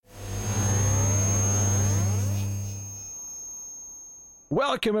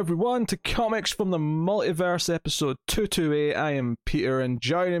Welcome everyone to Comics from the Multiverse episode 228. I am Peter, and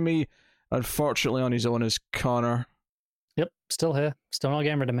joining me, unfortunately on his own, is Connor. Yep, still here. Still not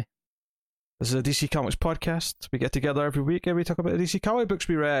getting rid of me. This is a DC Comics podcast. We get together every week and we talk about the DC comic books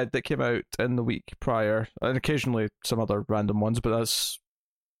we read that came out in the week prior, and occasionally some other random ones, but that's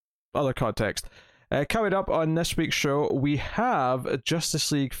other context. Coming up on this week's show, we have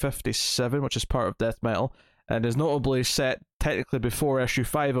Justice League 57, which is part of Death Metal, and is notably set technically before issue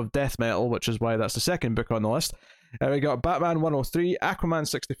 5 of Death Metal, which is why that's the second book on the list. We got Batman 103, Aquaman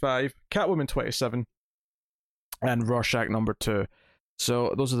 65, Catwoman 27, and Rorschach number 2.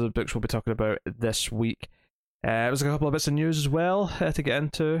 So those are the books we'll be talking about this week. There's a couple of bits of news as well to get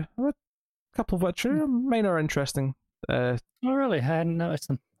into, a couple of which are minor interesting. Oh really? I hadn't noticed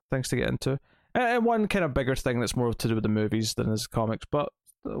them. Things to get into. And one kind of bigger thing that's more to do with the movies than his comics, but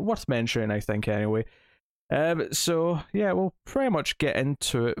worth mentioning, I think, anyway. So yeah, we'll pretty much get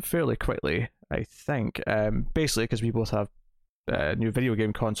into it fairly quickly, I think. Basically, because we both have new video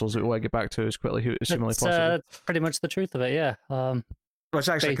game consoles that we want to get back to as quickly as humanly possible. That's pretty much the truth of it, yeah. Which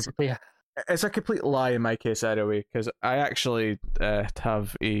actually, basically, it's a complete lie in my case anyway, because I actually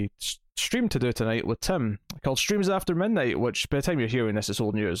have a stream to do tonight with Tim called Streams After Midnight, which by the time you're hearing this, it's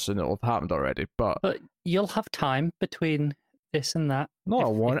old news and it'll have happened already. But you'll have time between this and that. No, I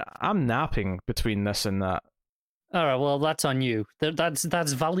won't. I'm napping between this and that. All right, well, that's on you. That's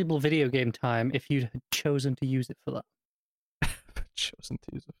valuable video game time if you had chosen to use it for that. Chosen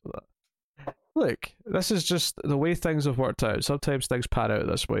to use it for that. Look, this is just the way things have worked out. Sometimes things pan out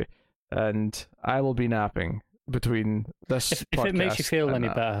this way, and I will be napping between this. If it makes you feel any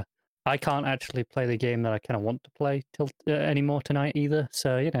better, I can't actually play the game that I kind of want to play till anymore tonight either.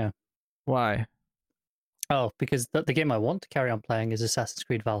 So you know. Why? Oh, because the game I want to carry on playing is Assassin's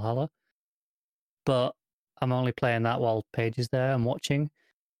Creed Valhalla, but I'm only playing that while Paige is there and watching,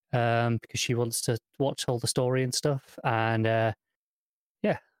 because she wants to watch all the story and stuff, and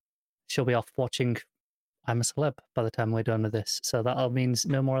yeah, she'll be off watching I'm a Celeb by the time we're done with this, so that means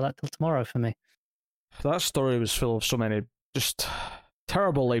no more of that till tomorrow for me. That story was full of so many just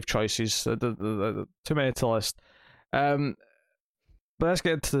terrible life choices, too many to list. But let's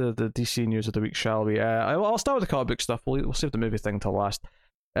get into the DC news of the week, shall we? I'll start with the comic book stuff. We'll save the movie thing till last.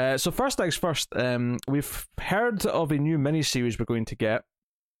 So first things first, we've heard of a new miniseries we're going to get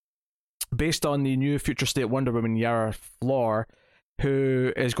based on the new Future State Wonder Woman Yara Flor,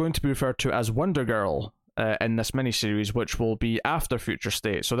 who is going to be referred to as Wonder Girl in this miniseries, which will be after Future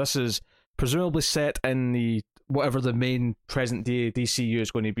State. So this is presumably set in the whatever the main present day DCU is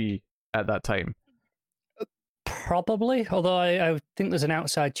going to be at that time. Probably, although I think there's an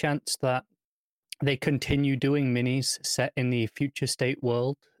outside chance that they continue doing minis set in the Future State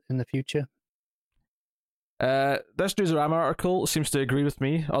world in the future. This Newsarama article seems to agree with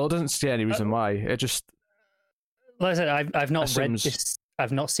me, although it doesn't say any reason why. It just... Like I said, I've not read this,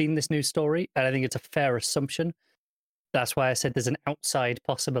 I've not seen this news story, and I think it's a fair assumption. That's why I said there's an outside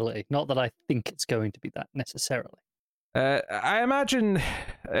possibility. Not that I think it's going to be that necessarily. I imagine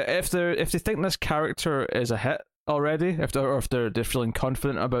if they think this character is a hit already, if they're feeling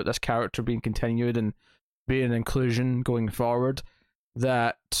confident about this character being continued and being an inclusion going forward,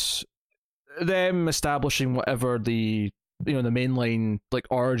 that them establishing whatever the the mainline like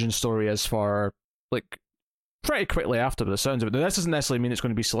origin story is for like pretty quickly after the sounds of it. Now, this doesn't necessarily mean it's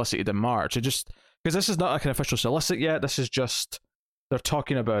going to be solicited in March. It just because this is not like an official solicit yet. This is just they're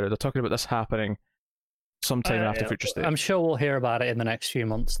talking about it. They're talking about this happening sometime after Future State. I'm sure we'll hear about it in the next few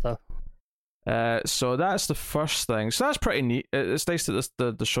months, though. So that's the first thing. So that's pretty neat. It's nice that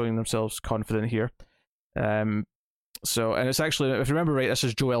they're showing themselves confident here. So, and it's actually, if you remember right, this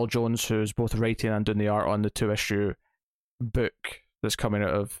is Joelle Jones who's both writing and doing the art on the 2-issue book that's coming out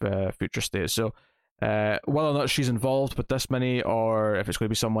of Future State. So, whether or not she's involved with this mini or if it's going to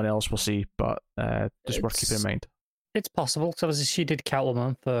be someone else, we'll see. But just worth keeping in mind. It's possible because obviously she did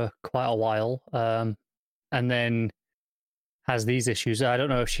Catwoman for quite a while, and then has these issues. I don't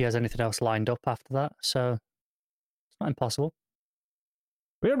know if she has anything else lined up after that, so it's not impossible.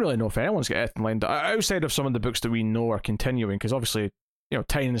 We don't really know if anyone's got anything lined up outside of some of the books that we know are continuing, because obviously,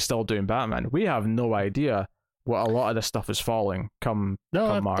 Tynion is still doing Batman. We have no idea what a lot of this stuff is falling come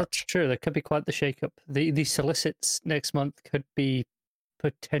March. That's true. There could be quite the shake-up. The solicits next month could be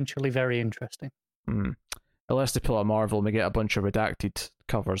potentially very interesting. Unless they pull a Marvel and we get a bunch of redacted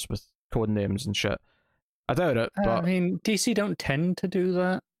covers with code names and shit. I doubt it. But... I mean, DC don't tend to do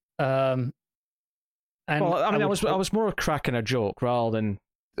that. And I was more cracking a joke rather than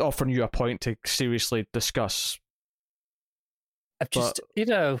offering you a point to seriously discuss. I've just,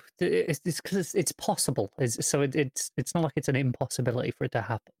 it's because it's possible. It's not like it's an impossibility for it to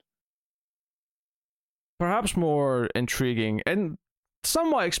happen. Perhaps more intriguing and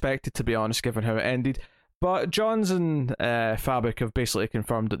somewhat expected, to be honest, given how it ended. But Johns and Fabok have basically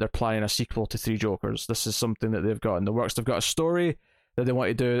confirmed that they're planning a sequel to Three Jokers. This is something that they've got in the works. They've got a story that they want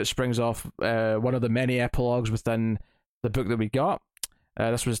to do that springs off one of the many epilogues within the book that we got.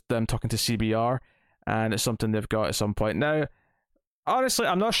 This was them talking to CBR, and it's something they've got at some point. Now, honestly,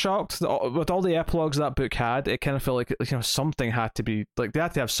 I'm not shocked that with all the epilogues that book had, it kind of felt like something had to be, like, they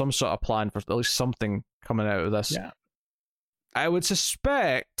had to have some sort of plan for at least something coming out of this. Yeah. I would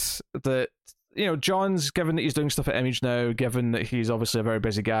suspect that, John's, given that he's doing stuff at Image now, given that he's obviously a very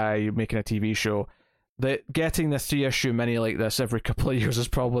busy guy making a TV show, that getting the 3-issue mini like this every couple of years is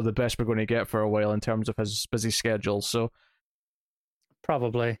probably the best we're going to get for a while in terms of his busy schedule. So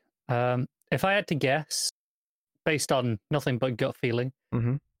probably. If I had to guess, based on nothing but gut feeling,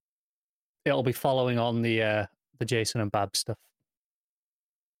 it'll be following on the Jason and Babs stuff.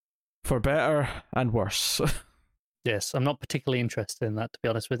 For better and worse. Yes, I'm not particularly interested in that, to be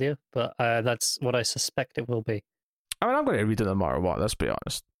honest with you, but that's what I suspect it will be. I mean, I'm going to read it no matter what, let's be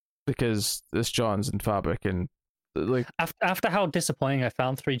honest, because it's Johns and Fabok, and like after how disappointing I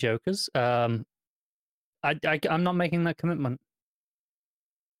found Three Jokers, I'm not making that commitment.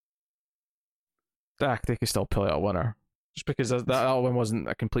 They can still pull out a winner, just because that one wasn't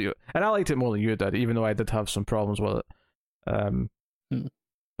a complete. And I liked it more than you did, even though I did have some problems with it.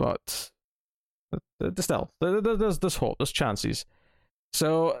 But still, there's hope, there's chances.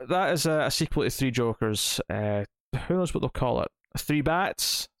 So that is a sequel to Three Jokers. Who knows what they'll call it? 3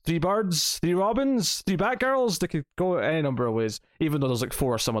 bats, 3 birds, 3 robins, 3 Batgirls. They could go any number of ways, even though there's like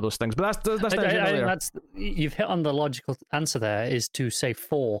 4 or some of those things. But that's you've hit on the logical answer. There is to say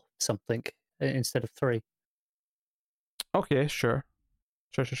 4 something instead of 3. Okay, sure.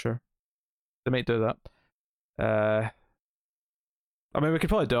 They might do that. I mean, we could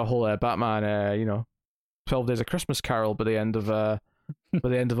probably do a whole Batman, 12 Days of Christmas Carol by the end of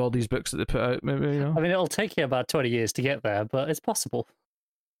all these books that they put out. Maybe, I mean, it'll take you about 20 years to get there, but it's possible.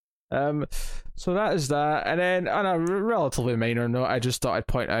 So that is that, and then on a relatively minor note, I just thought I'd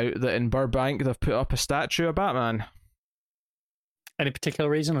point out that in Burbank they've put up a statue of Batman. Any particular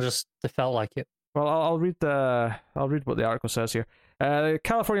reason, or just they felt like it? Well, I'll read what the article says here. The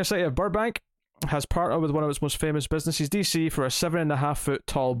California city of Burbank has partnered with one of its most famous businesses, DC, for a 7.5-foot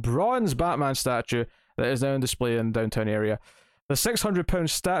tall bronze Batman statue that is now on display in the downtown area. The 600-pound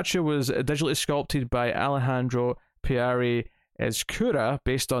statue was digitally sculpted by Alejandro Piari Ezcura,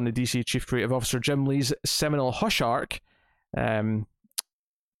 based on the DC Chief Creative Officer Jim Lee's seminal Hush arc. I'm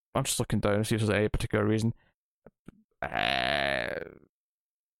just looking down to see if there's any particular reason.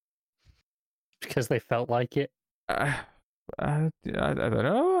 Because they felt like it. I don't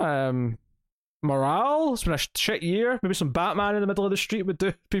know. Morale? It's been a shit year. Maybe some Batman in the middle of the street would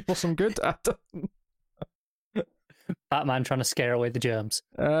do people some good. Batman trying to scare away the germs.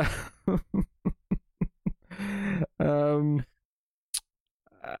 I don't know.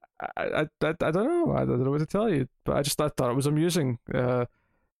 I don't know what to tell you, but I thought it was amusing. It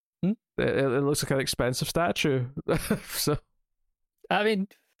looks like an expensive statue. So, I mean,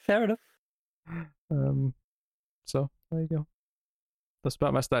 fair enough. So there you go. That's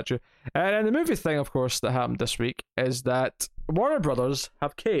about my statue. And the movie thing, of course, that happened this week is that Warner Brothers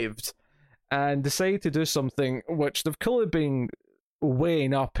have caved and decided to do something which they've clearly been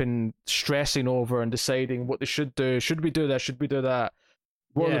weighing up and stressing over and deciding what they should do. Should we do this? Should we do that?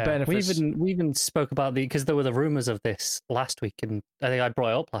 What are the benefits? We even spoke about because there were the rumors of this last week, and I think I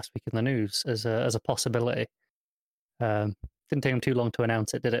brought it up last week in the news as a possibility. Didn't take them too long to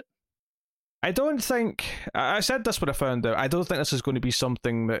announce it, did it? I don't think, I said this when I found out, I don't think this is going to be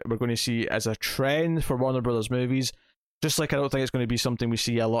something that we're going to see as a trend for Warner Brothers movies, just like I don't think it's going to be something we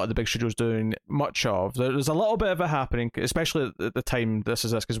see a lot of the big studios doing much of. There's a little bit of it happening, especially at the time this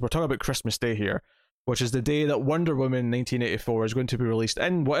is this, because we're talking about Christmas Day here, which is the day that Wonder Woman 1984 is going to be released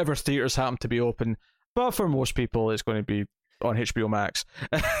in whatever theaters happen to be open, but for most people it's going to be on HBO Max.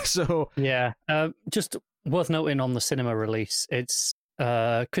 So yeah, just worth noting on the cinema release, it's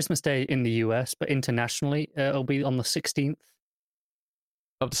Christmas Day in the US, but internationally it'll be on the 16th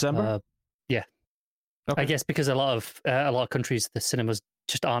of December. Yeah, okay. I guess because a lot of countries the cinemas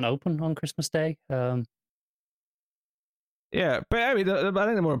just aren't open on Christmas Day. Yeah, but I mean, I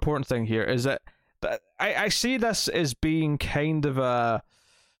think the more important thing here is that I see this as being kind of a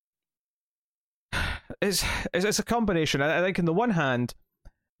it's a combination. I think on the one hand,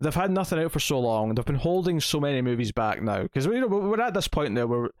 they've had nothing out for so long. They've been holding so many movies back now because we're at this point now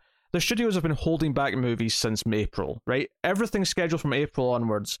where the studios have been holding back movies since April, right? Everything scheduled from April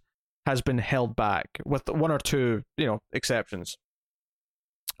onwards has been held back, with one or two, exceptions.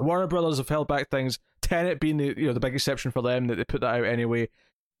 Warner Brothers have held back things. Tenet being the big exception for them, that they put that out anyway.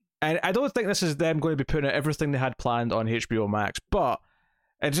 And I don't think this is them going to be putting out everything they had planned on HBO Max, but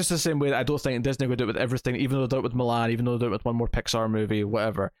it's just the same way that I don't think Disney would do it with everything, even though they do it with Mulan, even though they do it with one more Pixar movie,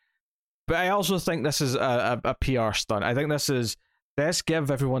 whatever. But I also think this is a PR stunt. I think this is, let's give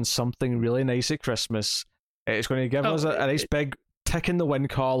everyone something really nice at Christmas. It's going to give us a nice big tick in the win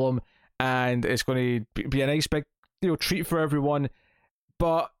column, and it's going to be a nice big treat for everyone.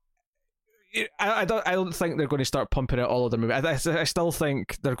 But I don't think they're going to start pumping out all of their movies. I still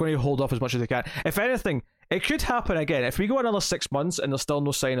think they're going to hold off as much as they can. If anything, it could happen again. If we go another 6 months and there's still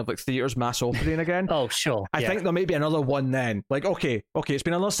no sign of theaters mass opening again, oh sure, I think there may be another one then. Okay, it's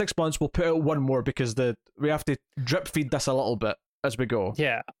been another 6 months. We'll put out one more because we have to drip feed this a little bit as we go.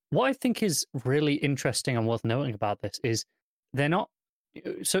 Yeah, what I think is really interesting and worth noting about this is they're not.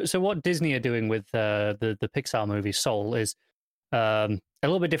 So what Disney are doing with the Pixar movie Soul is a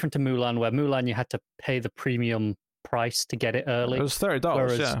little bit different to Mulan, where Mulan you had to pay the premium price to get it early. It was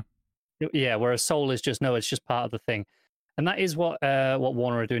 $30, yeah. Whereas Soul is just it's just part of the thing, and that is what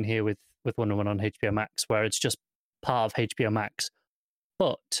Warner are doing here with Wonder Woman on HBO Max, where it's just part of HBO Max,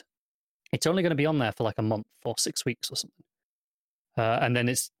 but it's only going to be on there for like a month or 6 weeks or something, and then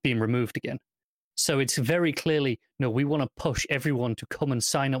it's being removed again. So it's very clearly we want to push everyone to come and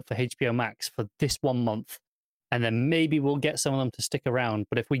sign up for HBO Max for this 1 month. And then maybe we'll get some of them to stick around.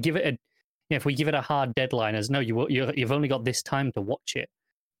 But if we give it a hard deadline as you've only got this time to watch it,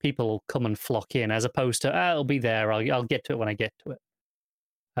 people will come and flock in, as opposed to it'll be there. I'll get to it when I get to it.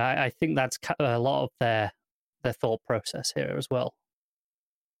 I think that's a lot of their thought process here as well.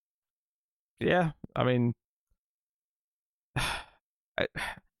 Yeah, I mean,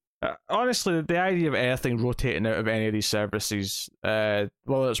 honestly, the idea of anything rotating out of any of these services, whether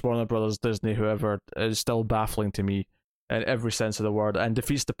it's Warner Brothers, Disney, whoever, is still baffling to me in every sense of the word, and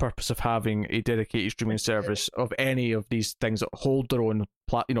defeats the purpose of having a dedicated streaming service of any of these things that hold their own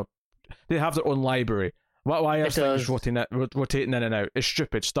they have their own library. Why are things rotating in and out? It's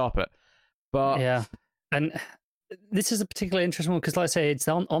stupid. Stop it. But yeah, and this is a particularly interesting one because, like I say, it's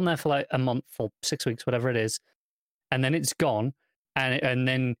on there for like a month or 6 weeks, whatever it is, and then it's gone, and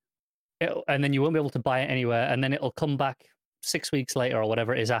then you won't be able to buy it anywhere, and then it'll come back 6 weeks later or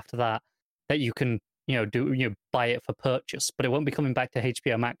whatever it is after that you can buy it for purchase, but it won't be coming back to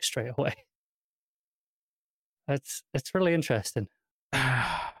HBO Max straight away. It's really interesting.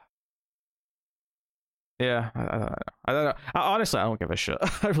 Yeah, I don't know. Honestly, I don't give a shit.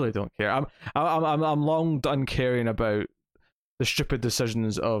 I really don't care. I'm long done caring about the stupid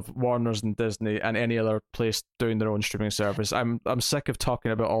decisions of Warner's and Disney and any other place doing their own streaming service. I'm sick of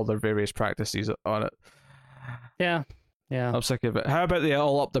talking about all their various practices on it. Yeah. I'm sick of it. How about they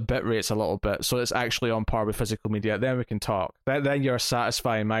all up the bit rates a little bit so it's actually on par with physical media? Then we can talk. Then you're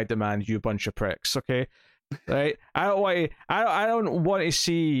satisfying my demand, you bunch of pricks. Okay, right? I don't want to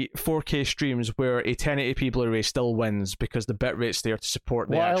see 4K streams where a 1080p Blu-ray still wins because the bit rate's there to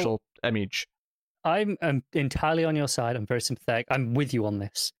support the actual image. I'm entirely on your side. I'm very sympathetic. I'm with you on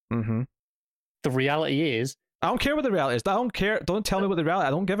this. Mm-hmm. The reality is, I don't care what the reality is. I don't care. Don't tell me what the reality.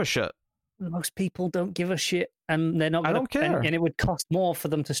 I don't give a shit. Most people don't give a shit, and they're not. I don't care. And it would cost more for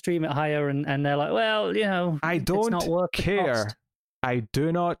them to stream it higher, and they're like, well, I don't it's not worth care. The cost. I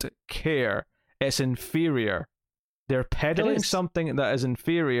do not care. It's inferior. They're peddling something that is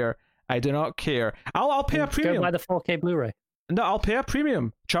inferior. I do not care. I'll pay a premium. Go buy the 4K Blu-ray. No, I'll pay a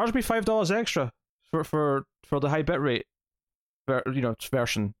premium. Charge me $5 extra for the high bitrate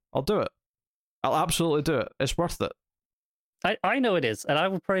version. I'll do it. I'll absolutely do it. It's worth it. I know it is, and I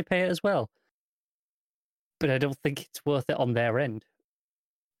would probably pay it as well. But I don't think it's worth it on their end.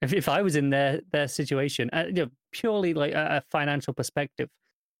 If I was in their situation, purely like a financial perspective,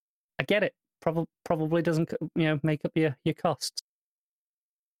 I get it. Probably doesn't make up your costs.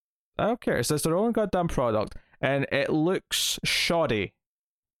 I don't care. It's their own goddamn product, and it looks shoddy.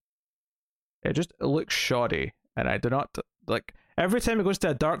 It just looks shoddy, and I do not like. Every time it goes to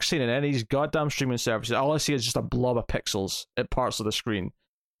a dark scene in any of these goddamn streaming services, all I see is just a blob of pixels at parts of the screen.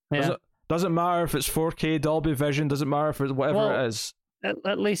 Yeah. Doesn't matter if it's 4K, Dolby Vision, doesn't matter if it's whatever it is.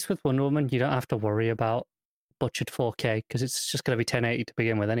 At least with Wonder Woman, you don't have to worry about butchered 4K, because it's just going to be 1080 to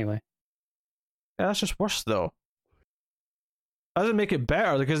begin with anyway. Yeah, that's just worse, though. That doesn't make it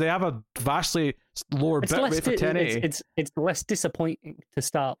better, because they have a vastly lower bitrate for 1080. It's less disappointing to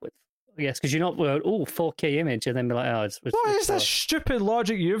start with. Yes, because you're not 4K image and then be like, oh, it's what is this stupid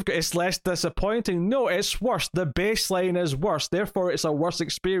logic you've got? It's less disappointing. No, it's worse. The baseline is worse. Therefore, it's a worse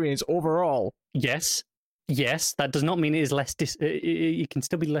experience overall. Yes, that does not mean it is less. It can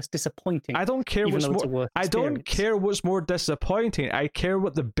still be less disappointing. I don't care what's more. I don't care what's more disappointing. I care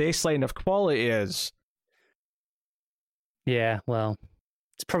what the baseline of quality is. Yeah, well,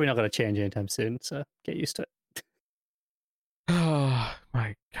 it's probably not going to change anytime soon. So get used to it. Oh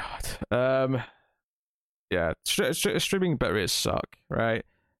my god. Yeah, streaming bit rates suck, right?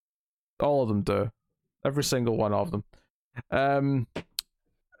 All of them do. Every single one of them.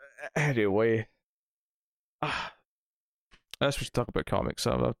 Anyway. Let's just talk about comics.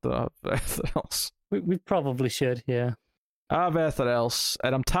 I have anything else. We probably should, yeah. I have anything else,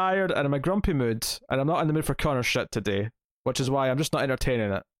 and I'm tired, and I'm in a grumpy mood, and I'm not in the mood for Connor shit today, which is why I'm just not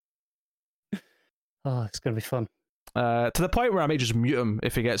entertaining it. Oh, it's going to be fun. To the point where I may just mute him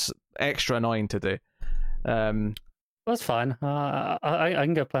if he gets extra annoying today. That's fine. I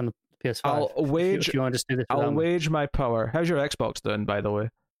can go play on the PS5. I'll wage. If you want to just do this, I'll wage my power. How's your Xbox doing, by the way?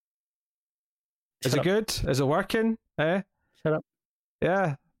 Is it good? Is it working? Eh? Shut up.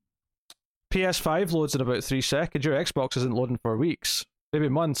 Yeah. PS5 loads in about 3 seconds. Your Xbox isn't loading for weeks, maybe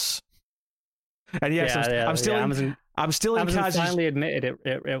months. And yes, I'm stealing. I'm stealing Kaz's. Finally admitted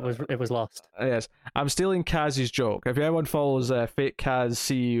it was lost. Yes, I'm stealing Kaz's joke. If anyone follows Fake Kaz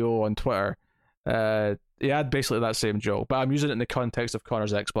CEO on Twitter, he had basically that same joke, but I'm using it in the context of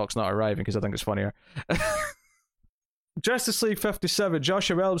Connor's Xbox not arriving because I think it's funnier. Justice League 57,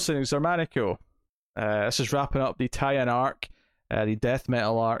 Joshua Williamson and Zermanico. This is wrapping up the tie-in arc, the death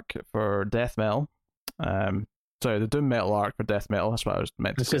metal arc for death metal. Sorry, the doom metal arc for death metal. That's what I was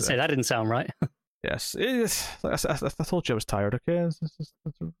meant to say. I was going to say, that didn't sound right. Yes, I told you I was tired. Okay, let's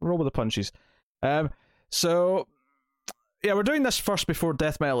roll with the punches. So yeah, we're doing this first before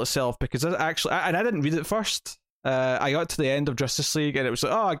death metal itself because I didn't read it first. I got to the end of Justice League and it was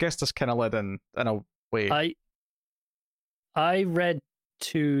like, oh, I guess this kind of led in a way. I read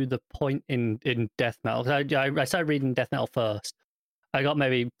to the point in death metal. I started reading death metal first. I got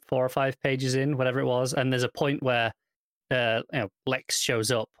maybe 4 or 5 pages in, whatever it was, and there's a point where Lex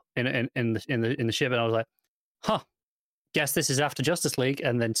shows up in the ship, and I was like, huh, guess this is after Justice League,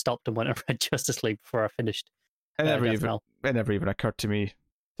 and then stopped and went and read Justice League before I finished. It never even occurred to me,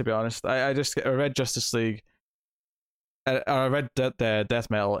 to be honest. I read Justice League, I read the death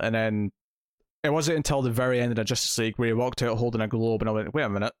metal, and then it wasn't until the very end of Justice League where he walked out holding a globe, and I went, wait a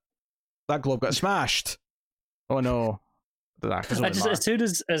minute, that globe got smashed. Oh no. As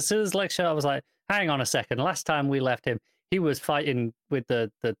soon as Lex showed up, I was like, hang on a second, last time we left him, he was fighting with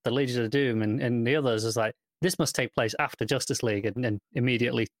the Legion of Doom and the others. Was like, this must take place after Justice League, and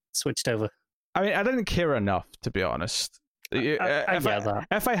immediately switched over. I mean, I didn't care enough, to be honest. I get that.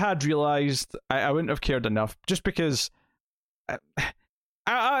 If I had realised, I wouldn't have cared enough, just because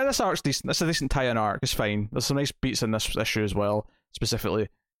this arc's decent. It's a decent tie-in arc. It's fine. There's some nice beats in this issue as well, specifically.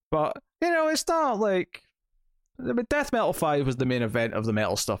 But, it's not like... I mean, Death Metal 5 was the main event of the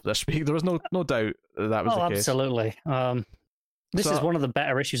metal stuff this week. There was no doubt that was the case. Absolutely. This is one of the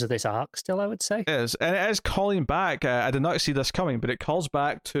better issues of this arc still, I would say. It is. And it is calling back, I did not see this coming, but it calls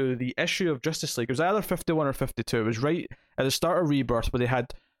back to the issue of Justice League. It was either 51 or 52. It was right at the start of Rebirth, where they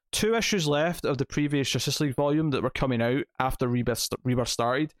had 2 issues left of the previous Justice League volume that were coming out after Rebirth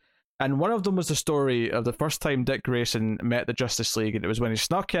started. And one of them was the story of the first time Dick Grayson met the Justice League, and it was when he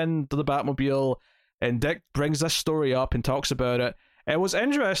snuck into the Batmobile, and Dick brings this story up and talks about it. And what's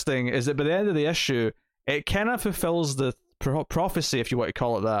interesting is that by the end of the issue, it kind of fulfills the prophecy, if you want to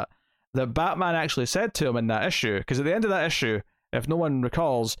call it that Batman actually said to him in that issue. Because at the end of that issue, if no one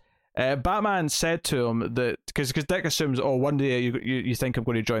recalls, Batman said to him that, because Dick assumes, oh, one day you think I'm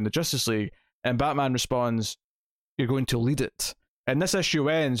going to join the Justice League, and Batman responds, you're going to lead it. And this issue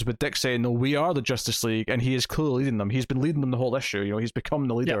ends with Dick saying, no, we are the Justice League, and he is clearly leading them. He's been leading them the whole issue. He's become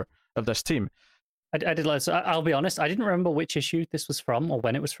the leader of this team. I did like. So I'll be honest. I didn't remember which issue this was from or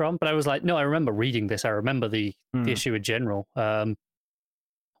when it was from, but I was like, no, I remember reading this. I remember the issue in general,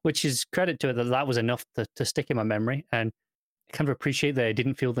 which is credit to it that was enough to stick in my memory. And I kind of appreciate that I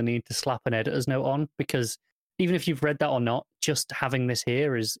didn't feel the need to slap an editor's note on, because even if you've read that or not, just having this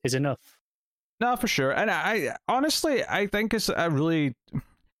here is enough. No, for sure. And I honestly, I think it's a really.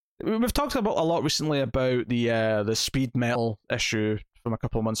 We've talked about a lot recently about the speed metal issue from a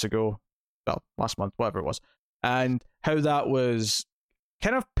couple of months ago. Well, last month, whatever it was, and how that was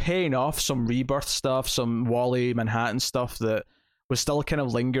kind of paying off some Rebirth stuff, some Wally Manhattan stuff that was still kind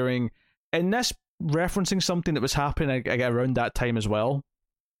of lingering, and this referencing something that was happening around that time as well.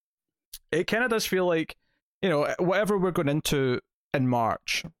 It kind of does feel like, whatever we're going into in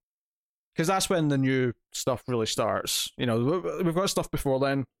March, because that's when the new stuff really starts. You know, we've got stuff before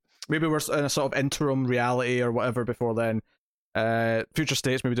then. Maybe we're in a sort of interim reality or whatever before then. Future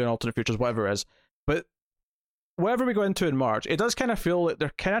states, maybe doing alternate futures, whatever it is. But whatever we go into in March, it does kind of feel like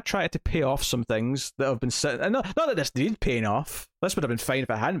they're kind of trying to pay off some things that have been sitting. And not that this needed paying off. This would have been fine if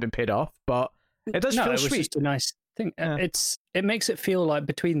it hadn't been paid off. But it does feel it was sweet. Just a nice thing. Yeah. It makes it feel like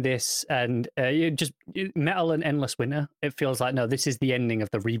between this and Metal and Endless Winter, it feels like no, this is the ending of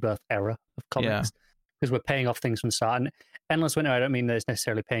the rebirth era of comics because we're paying off things from the start. And Endless Winter, I don't mean that it's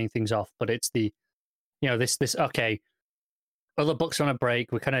necessarily paying things off, but it's the, this okay. Other books are on a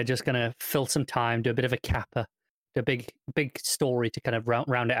break. We're kind of just going to fill some time, do a bit of a capper, do a big story to kind of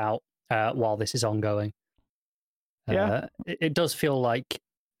round it out while this is ongoing. Yeah, it does feel like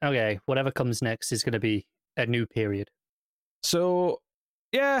okay, whatever comes next is going to be a new period. So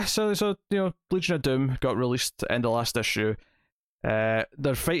Legion of Doom got released at the end of last issue.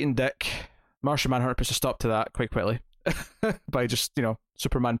 They're fighting Dick. Martian Manhunter puts a stop to that quite quickly by just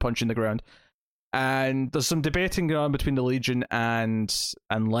Superman punching the ground. And there's some debating going on between the Legion and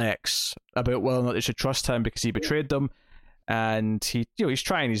Lex about whether or not they should trust him because he betrayed them, and he's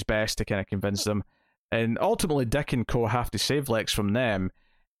trying his best to kind of convince them. And ultimately, Dick and Co have to save Lex from them.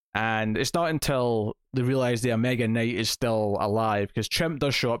 And it's not until they realize the Omega Knight is still alive, because Chimp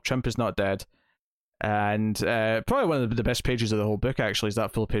does show up. Chimp is not dead. And probably one of the best pages of the whole book, actually, is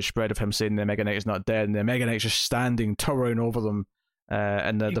that full-page spread of him saying the Omega Knight is not dead, and the Omega Knight's just standing, towering over them.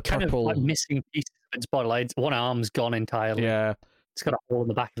 And the kind purple... of like missing pieces of its body. Like one arm's gone entirely. Yeah. It's got a hole in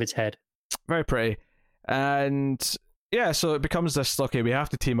the back of its head. Very pretty. And... yeah, so it becomes this, okay, we have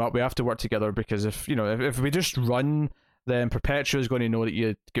to team up, we have to work together, because if we just run, then Perpetua is going to know that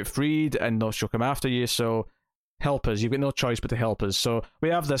you get freed, and she'll come after you, so help us. You've got no choice but to help us. So we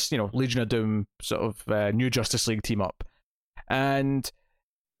have this, Legion of Doom sort of new Justice League team up. And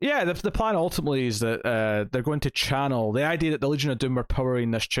yeah, the plan ultimately is that they're going to channel the idea that the Legion of Doom are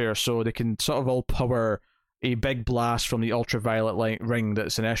powering this chair so they can sort of all power a big blast from the ultraviolet ring that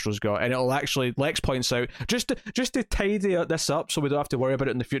Sinestro's got, and it'll actually, Lex points out, just to tidy this up so we don't have to worry about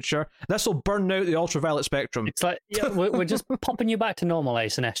it in the future, this will burn out the ultraviolet spectrum. It's like, we're just popping you back to normal,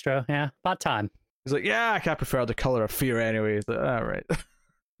 Sinestro. Yeah, bad time. He's like, yeah, I prefer the color of fear anyway. He's like, all right.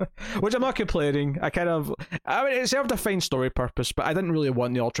 Which I'm not complaining. I mean, it served a fine story purpose, but I didn't really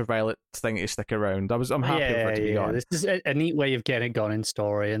want the ultraviolet thing to stick around. I'm happy for it to be gone. This is a neat way of getting it gone in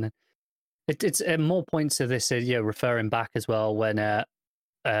story, and it's more points to this, referring back as well when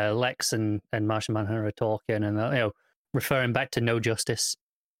Lex and Martian Manhunter are talking, and referring back to No Justice,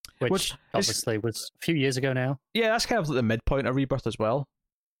 which obviously was a few years ago now. Yeah, that's kind of like the midpoint of Rebirth as well.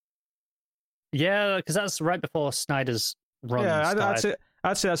 Yeah, because that's right before Snyder's run. Yeah,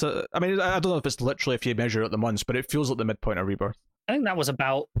 I'd say that's I mean, I don't know if it's literally if you measure out the months, but it feels like the midpoint of Rebirth. I think that was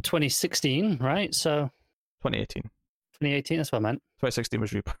about 2016, right? So 2018. 2018, that's what I meant. 2016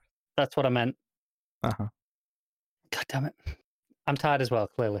 was Rebirth. That's what I meant. Uh-huh. God damn it. I'm tired as well,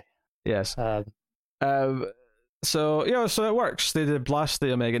 clearly. Yes. So it works. They did blast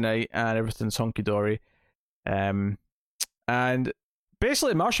the Omega Knight and everything's hunky-dory. And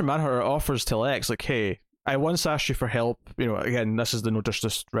basically Martian Manhunter offers to Lex, like, hey, I once asked you for help, again, this is the No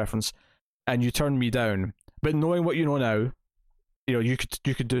Justice reference, and you turned me down. But knowing what you know now, you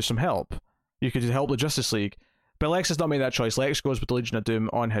could do some help. You could help the Justice League. But Lex has not made that choice. Lex goes with the Legion of Doom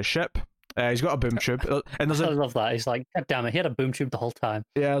on his ship. He's got a boom tube. And I love that. He's like, God damn it, he had a boom tube the whole time.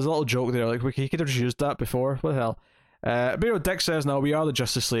 Yeah, there's a little joke there. Like, he could have just used that before. What the hell? But Dick says, no, we are the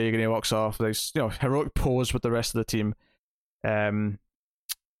Justice League, and he walks off. There's, heroic pose with the rest of the team. And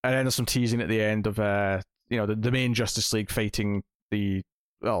then there's some teasing at the end of, the main Justice League fighting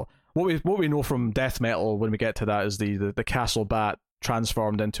what we know from Death Metal when we get to that is the Castle Bat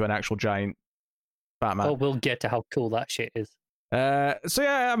transformed into an actual giant Batman. Well, we'll get to how cool that shit is. So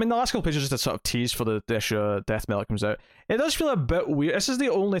yeah, I mean, the last couple pages just a sort of tease for the issue Death Metal comes out. It does feel a bit weird. This is the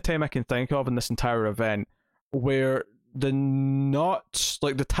only time I can think of in this entire event where the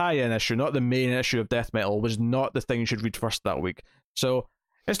tie-in issue, not the main issue of Death Metal, was not the thing you should read first that week. So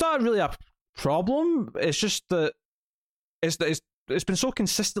it's not really a problem. It's just that it's been so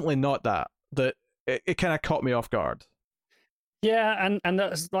consistently not that it kind of caught me off guard. Yeah, and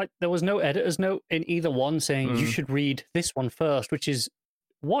that's like there was no editor's note in either one saying you should read this one first, which is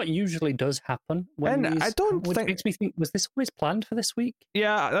what usually does happen. Which makes me think, was this always planned for this week?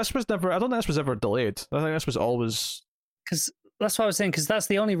 Yeah, this was never. I don't think this was ever delayed. I think this was always. Because that's what I was saying. Because that's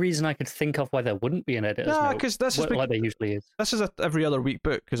the only reason I could think of why there wouldn't be an editor's note. Yeah, because this is like there usually is. This is a every other week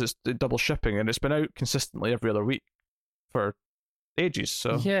book because it's double shipping and it's been out consistently every other week for ages.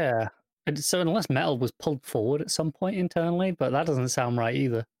 So yeah. So unless Metal was pulled forward at some point internally, but that doesn't sound right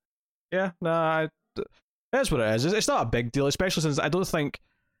either. Yeah, no, that's what it is. It's not a big deal, especially since I don't think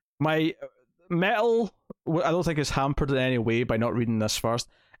my metal, I don't think is hampered in any way by not reading this first.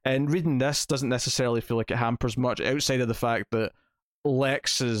 And reading this doesn't necessarily feel like it hampers much outside of the fact that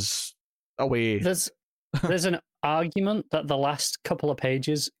Lex is away. There's an argument that the last couple of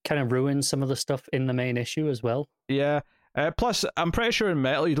pages kind of ruin some of the stuff in the main issue as well. Yeah. Plus, I'm pretty sure in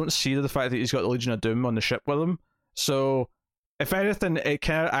Metal you don't see the fact that he's got the Legion of Doom on the ship with him. So, if anything, it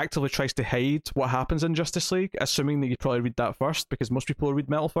kind of actively tries to hide what happens in Justice League, assuming that you probably read that first, because most people read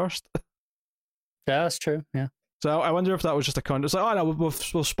Metal first. Yeah, that's true. Yeah. So I wonder if that was just a con. It's like, oh no,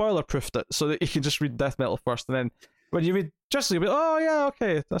 we'll spoiler proofed it so that you can just read Death Metal first, and then when you read Justice League, you'll be, oh yeah,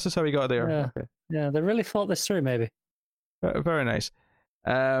 okay, this is how we got there. Yeah. Okay. Yeah, they really thought this through, maybe. Very nice.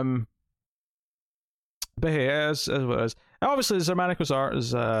 But hey, as what it is. Obviously, Xermanico's art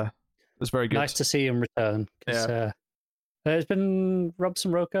is very good. Nice to see him return. Yeah. There's been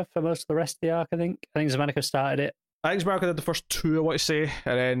Robson Roca for most of the rest of the arc, I think. I think Xermanico started it. I think Xermanico did the first two, I want to say,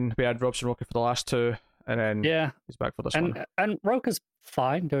 and then we had Robson Roca for the last two, and then he's back for this one. And Roca's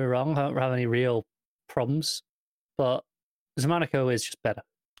fine, don't get me wrong. I don't have any real problems, but Xermanico is just better.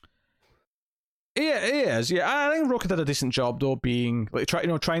 Yeah, it is. Yeah, I think Roca did a decent job though, being like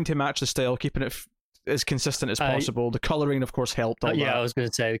trying to match the style, keeping it as consistent as possible. The coloring, of course, helped. All that. I was going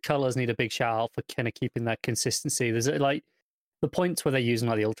to say the colors need a big shout out for kind of keeping that consistency. There's like the points where they're using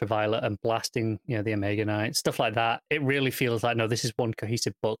like the ultraviolet and blasting, the Omega Knight, stuff like that. It really feels like, no, this is one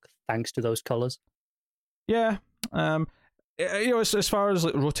cohesive book thanks to those colors. Yeah. As far as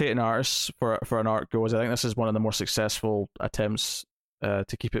like rotating artists for an arc goes, I think this is one of the more successful attempts to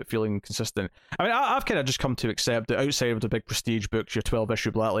keep it feeling consistent. I mean, I've kind of just come to accept that outside of the big prestige books, your 12-issue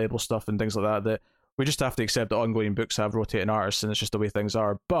Black Label stuff and things like that, that we just have to accept that ongoing books have rotating artists, and it's just the way things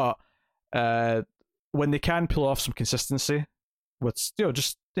are. But when they can pull off some consistency with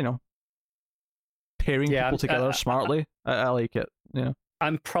pairing people together smartly, I like it. Yeah,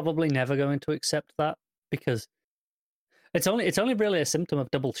 I'm probably never going to accept that because it's only really a symptom of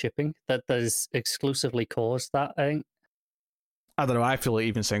double shipping that has exclusively caused that. I think. I don't know. I feel like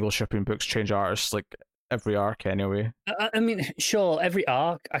even single shipping books change artists like every arc anyway. I mean, sure, every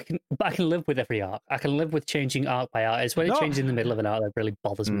arc I can live with every arc. I can live with changing arc by arc. It's when it changes in the middle of an arc that really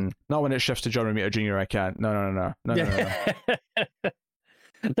bothers me. Not when it shifts to John Romita Jr. I can't. No.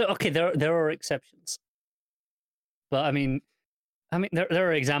 Okay, there are exceptions, but I mean, there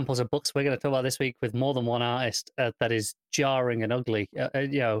are examples of books we're going to talk about this week with more than one artist that is jarring and ugly.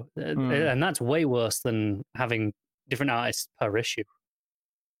 And that's way worse than having different artists per issue.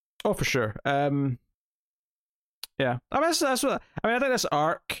 Oh, for sure. Yeah, I mean, that's what I think. This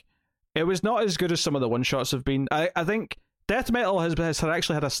arc, it was not as good as some of the one shots have been. I think Death Metal has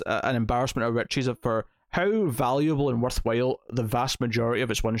actually had an embarrassment of riches for how valuable and worthwhile the vast majority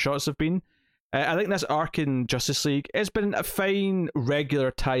of its one shots have been. I think this arc in Justice League has been a fine,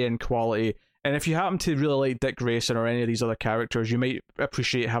 regular tie-in quality. And if you happen to really like Dick Grayson or any of these other characters, you might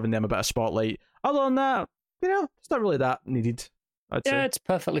appreciate having them a bit of spotlight. Other than that, it's not really that needed. I'd say. It's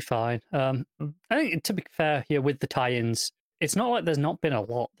perfectly fine. I think, to be fair here with the tie-ins, it's not like there's not been a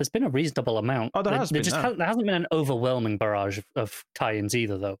lot. There's been a reasonable amount. Oh, there hasn't been an overwhelming barrage of tie-ins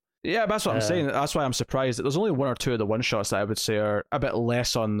either, though. Yeah, that's what I'm saying. That's why I'm surprised that there's only one or two of the one-shots that I would say are a bit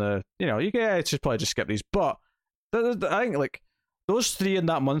less on the, you should probably just skip these. But I think, like, those three in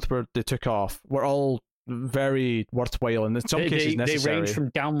that month where they took off were all very worthwhile and in some cases necessary. They range from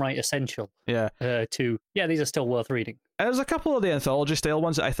downright essential to, these are still worth reading. And there's a couple of the anthology-style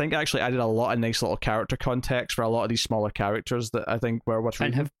ones that I think actually added a lot of nice little character context for a lot of these smaller characters that I think were worth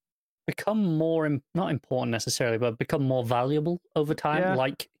reading. And have become more, not important necessarily, but become more valuable over time,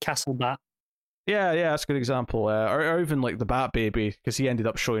 like Castle Bat. Yeah, that's a good example. Or even like the Bat Baby, because he ended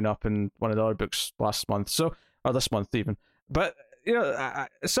up showing up in one of the other books last month, or this month even. But,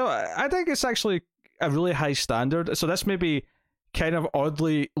 so I think it's actually a really high standard. So this maybe kind of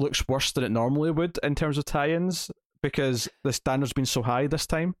oddly looks worse than it normally would in terms of tie-ins, because the standard's been so high this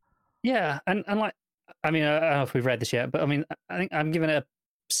time. Yeah, and like, I mean, I don't know if we've read this yet, but I mean, I think I'm giving it a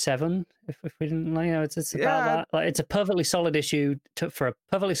 7 if we didn't, it's about that. Like, it's a perfectly solid issue for a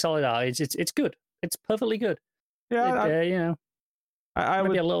perfectly solid art. It's good. It's perfectly good. Yeah, I maybe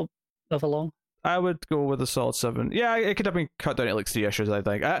would a little overlong. I would go with a solid 7. Yeah, it could have been cut down to like 3 issues. I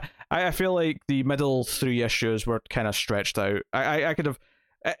think. I feel like the middle 3 issues were kind of stretched out. I could have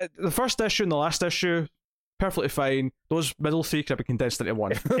the first issue and the last issue perfectly fine. Those middle 3 could have been condensed into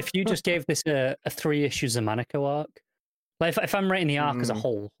one. If you just gave this a 3-issue Xermanico arc, like if I'm rating the arc as a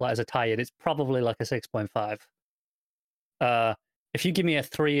whole, like as a tie-in, it's probably like a 6.5. If you give me a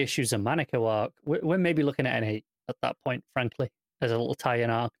 3-issue Xermanico arc, we're maybe looking at an 8 at that point, frankly. as a little tie-in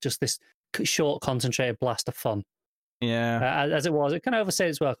arc, just this short, concentrated blast of fun. Yeah. As it was, it kind of overstayed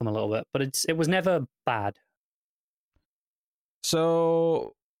its welcome a little bit, but it was never bad.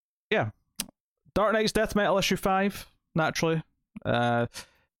 So, yeah. Dark Knight's Death Metal issue 5, naturally.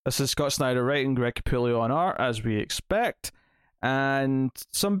 This is Scott Snyder writing, Greg Capullo on art, as we expect. And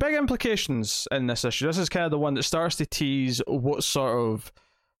some big implications in this issue. This is kind of the one that starts to tease what sort of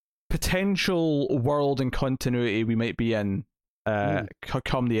potential world and continuity we might be in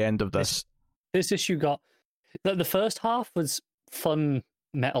come the end of this. This issue got... The first half was fun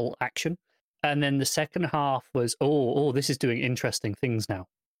metal action, and then the second half was, this is doing interesting things now.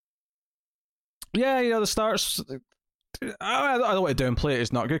 Yeah, the starts... I don't want to downplay it.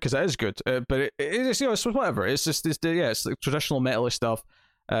 It's not good because it is good, but it's it's whatever. It's just it's the traditional metal stuff.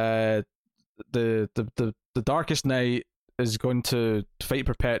 The Darkest Knight is going to fight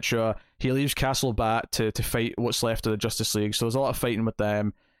Perpetua. He leaves Castle Bat to fight what's left of the Justice League. So there's a lot of fighting with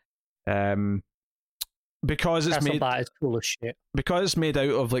them. Because it's Castle Bat is cool as shit. Because it's made out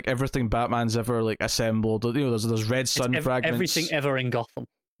of like everything Batman's ever like assembled. There's red sun fragments. Everything ever in Gotham.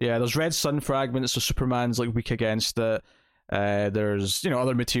 Yeah, there's red sun fragments, so Superman's like weak against it. There's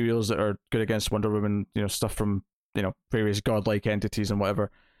other materials that are good against Wonder Woman. Stuff from various godlike entities and whatever.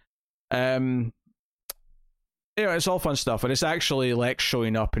 It's all fun stuff, and it's actually Lex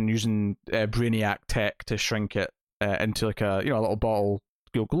showing up and using Brainiac tech to shrink it into like a little bottle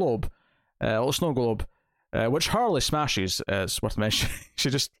globe, a little snow globe, which Harley smashes. It's worth mentioning.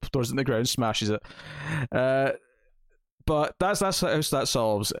 She just throws it in the ground, smashes it. But that's how that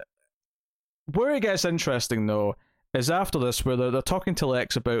solves. Where it gets interesting, though, is after this, where they're talking to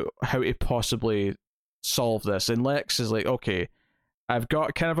Lex about how to possibly solve this. And Lex is like, okay, I've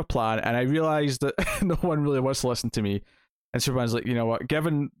got kind of a plan, and I realize that no one really wants to listen to me. And Superman's like, you know what,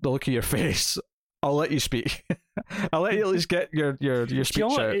 given the look of your face, I'll let you speak. I'll let you at least get your speech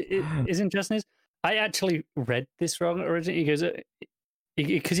out. What is interesting is, I actually read this wrong originally.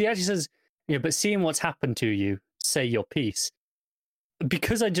 Because he actually says, but seeing what's happened to you, say your piece.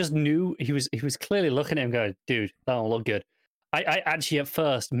 Because I just knew he was clearly looking at him going, dude, that don't look good. I actually at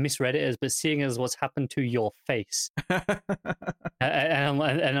first misread it but seeing as what's happened to your face. and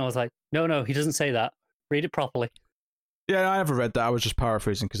I was like, no, he doesn't say that. Read it properly. Yeah, I never read that. I was just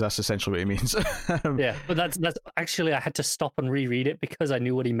paraphrasing because that's essentially what he means. Yeah, but that's actually, I had to stop and reread it because I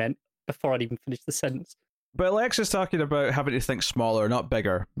knew what he meant before I'd even finished the sentence. But Lex is talking about having to think smaller, not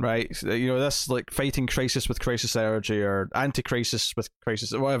bigger, right? This like fighting Crisis with Crisis Energy or anti-Crisis with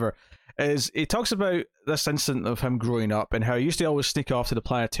Crisis, whatever. He talks about this incident of him growing up and how he used to always sneak off to the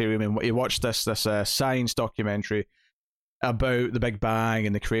planetarium and he watched this science documentary about the Big Bang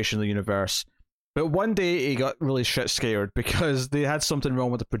and the creation of the universe. But one day he got really shit scared because they had something wrong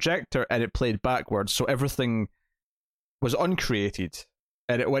with the projector and it played backwards, so everything was uncreated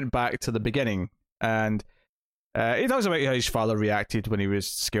and it went back to the beginning. And he talks about how his father reacted when he was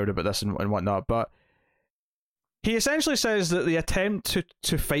scared about this and whatnot, but he essentially says that the attempt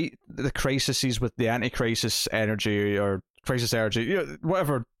to fight the crises with the anti-crisis energy or crisis energy,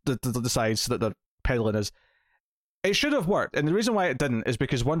 whatever the sides that they're peddling is, it should have worked. And the reason why it didn't is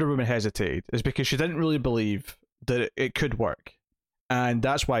because Wonder Woman hesitated, is because she didn't really believe that it could work. And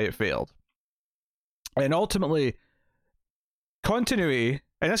that's why it failed. And ultimately, continuity,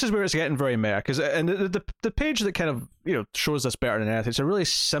 and this is where it's getting very meta, because the page that kind of shows this better than anything, it's a really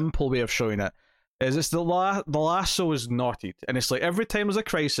simple way of showing it, is it's the lasso is knotted, and it's like every time there's a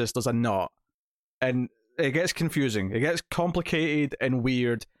crisis, there's a knot, and it gets confusing, it gets complicated and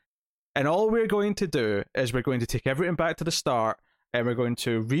weird, and all we're going to do is we're going to take everything back to the start, and we're going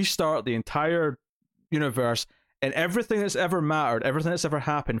to restart the entire universe, and everything that's ever mattered, everything that's ever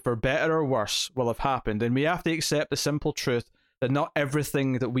happened, for better or worse, will have happened, and we have to accept the simple truth that not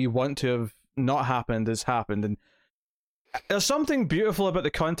everything that we want to have not happened has happened. And there's something beautiful about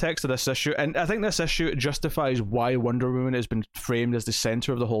the context of this issue, and I think this issue justifies why Wonder Woman has been framed as the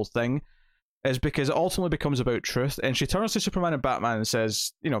center of the whole thing, is because it ultimately becomes about truth. And she turns to Superman and Batman and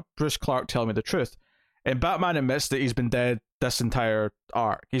says, Bruce Clark, tell me the truth. And Batman admits that he's been dead this entire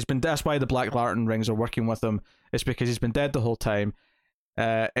arc. That's why the Black Lantern rings are working with him. It's because he's been dead the whole time.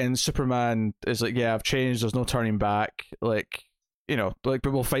 And Superman is like, yeah, I've changed, there's no turning back, but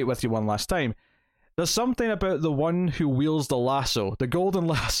we'll fight with you one last time. There's something about the one who wields the lasso, the golden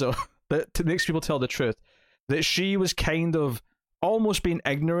lasso, that makes people tell the truth, that she was kind of almost being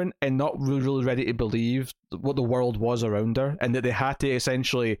ignorant and not really ready to believe what the world was around her, and that they had to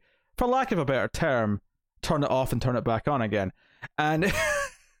essentially, for lack of a better term, turn it off and turn it back on again. And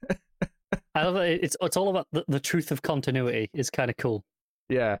I love it. It's all about the truth of continuity. It's kind of cool.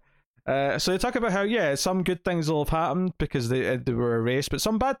 Yeah. So they talk about how some good things will have happened because they were erased, but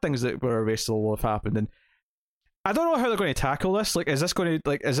some bad things that were erased will have happened. And I don't know how they're going to tackle this. Like, is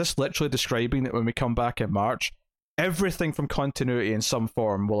this literally describing that when we come back in March, everything from continuity in some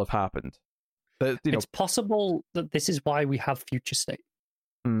form will have happened? That it's possible that this is why we have Future State.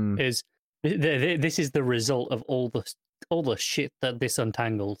 Is this is the result of all the shit that this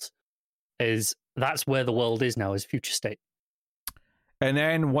untangles? That's where the world is now, is Future State. And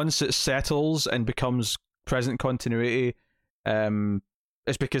then once it settles and becomes present continuity,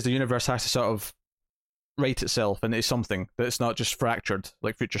 it's because the universe has to sort of right itself into something that's not just fractured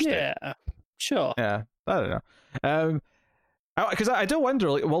like Future State. Yeah, sure. Yeah, I don't know. Because I do wonder,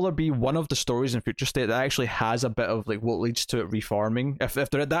 like, will there be one of the stories in Future State that actually has a bit of like what leads to it reforming? If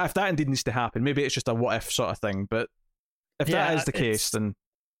that indeed needs to happen, maybe it's just a what if sort of thing. But if that is the case, then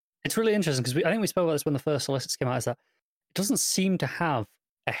it's really interesting because I think we spoke about this when the first Solicits came out. Is that it doesn't seem to have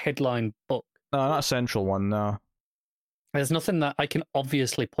a headline book. No, not a central one. No, there's nothing that I can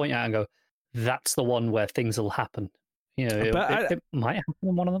obviously point out and go, that's the one where things will happen. You know, it might happen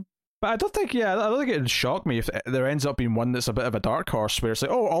in one of them. But I don't think it would shock me if there ends up being one that's a bit of a dark horse where it's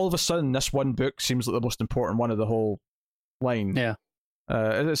like, oh, all of a sudden this one book seems like the most important one of the whole line. Yeah.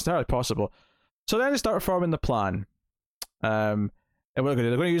 It's entirely possible. So then they start forming the plan. And what they're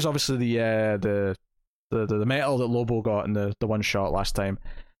going to use obviously the metal that Lobo got in the one shot last time.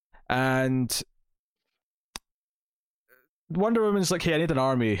 And Wonder Woman's like, hey, I need an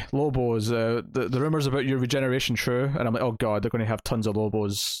army. Lobos, the rumors about your regeneration true? And I'm like, oh god, they're going to have tons of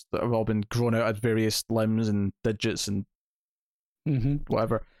Lobos that have all been grown out at various limbs and digits and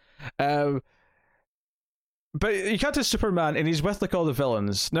whatever. But you cut to Superman and he's with like all the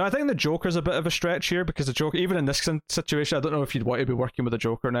villains. Now I think the Joker's a bit of a stretch here because the Joker, even in this situation, I don't know if you'd want to be working with the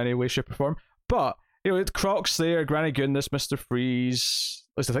Joker in any way, shape or form. But, you know, Croc's there, Granny Goodness, Mr. Freeze.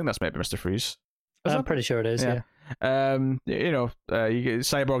 At least I think that's maybe Mr. Freeze. I'm pretty sure it is, yeah. You know, you get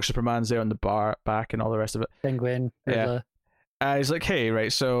Cyborg Superman's there on the back and all the rest of it. Penguin, Riddler. Yeah. He's like, hey,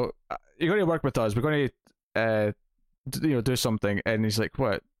 right, so you're going to work with us. We're going to, do something. And he's like,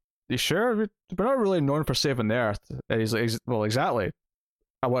 what? You sure? We're not really known for saving the Earth. And he's like, well, exactly.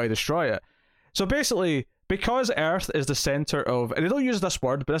 I want to destroy it. So basically, because Earth is the center of, and they don't use this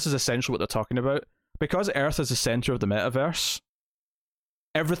word, but this is essentially what they're talking about. Because Earth is the center of the metaverse,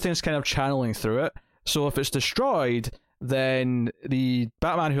 everything's kind of channeling through it. So if it's destroyed, then the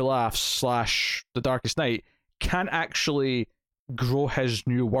Batman Who Laughs / The Darkest Knight can't actually grow his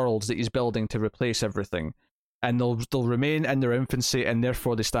new worlds that he's building to replace everything. And they'll remain in their infancy, and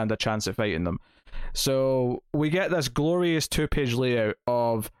therefore they stand a chance at fighting them. So we get this glorious 2-page layout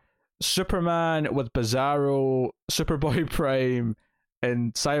of Superman with Bizarro, Superboy Prime,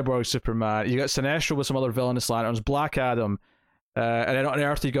 and Cyborg Superman. You got Sinestro with some other villainous lanterns, Black Adam, and then on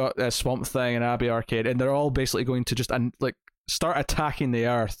Earth you got Swamp Thing and Abby Arcade, and they're all basically going to just start attacking the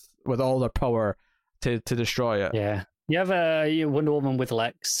Earth with all their power to destroy it. Yeah, you have Wonder Woman with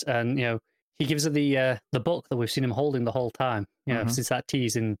Lex, and you know he gives her the book that we've seen him holding the whole time. You know, since that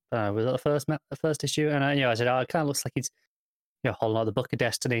tease in was it the first issue, and I said, it kind of looks like he's holding out the Book of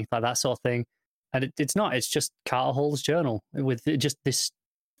Destiny, like that sort of thing. And it's not. It's just Carter Hall's journal with just this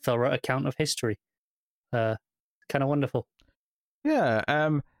thorough account of history. Kind of wonderful. Yeah,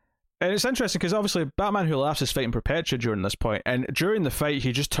 and it's interesting because obviously Batman Who Laughs is fighting Perpetua during this point, and during the fight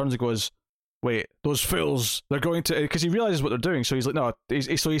he just turns and goes, wait, those fools, they're going to, because he realizes what they're doing, so he's like, no,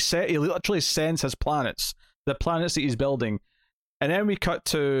 he literally sends his planets, the planets that he's building, and then we cut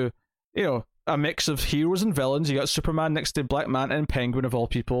to, you know, a mix of heroes and villains. You got Superman next to Black Manta and Penguin of all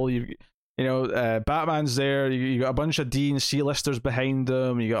people, you know, Batman's there, you got a bunch of D and C listers behind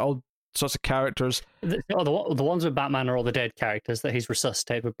them, you got all sorts of characters. The ones with Batman are all the dead characters that he's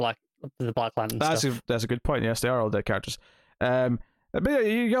resuscitated with the Black Lantern stuff. That's a good point, yes, they are all dead characters. But yeah,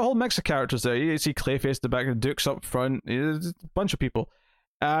 you get a whole mix of characters there. You see Clayface at the back, Duke's up front, a bunch of people.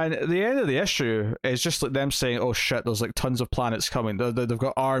 And at the end of the issue is just like them saying, oh shit, there's like tons of planets coming. They've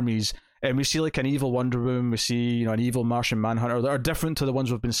got armies. And we see like an evil Wonder Woman, we see, you know, an evil Martian Manhunter that are different to the ones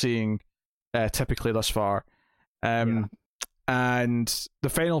we've been seeing typically thus far. And the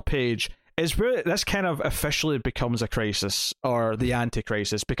final page is where this kind of officially becomes a crisis, or the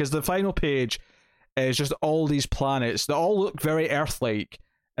anti-crisis, because the final page is just all these planets that all look very Earth-like,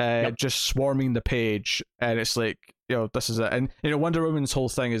 just swarming the page, and it's like, you know, this is it. And you know, Wonder Woman's whole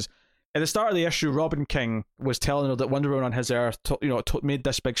thing is, at the start of the issue, Robin King was telling her that Wonder Woman on his Earth, made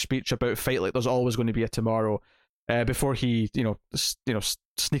this big speech about fight like there's always going to be a tomorrow, before he,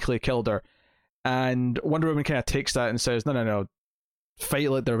 sneakily killed her. And Wonder Woman kind of takes that and says, no,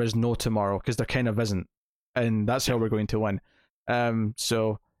 fight like there is no tomorrow, because there kind of isn't, and that's how we're going to win.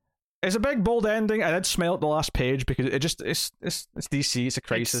 So It's a big bold ending. I did smell at the last page because it's DC. It's a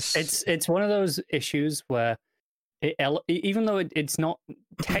crisis. It's one of those issues where even though it's not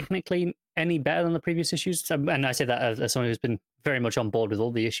technically any better than the previous issues, and I say that as someone who's been very much on board with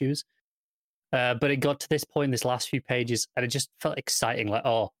all the issues, but it got to this point, this last few pages, and it just felt exciting. Like,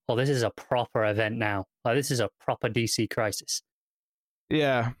 oh, this is a proper event now. Like, this is a proper DC crisis.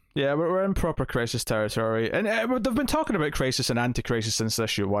 Yeah, we're in proper crisis territory, and they've been talking about crisis and anti-crisis since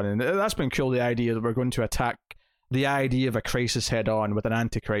issue 1, and that's been cool. The idea that we're going to attack the idea of a crisis head-on with an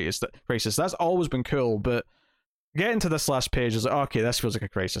anti-crisis. That's always been cool, but getting to this last page is like, okay, this feels like a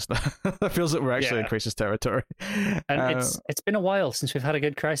crisis now. That feels like we're actually in crisis territory. And it's been a while since we've had a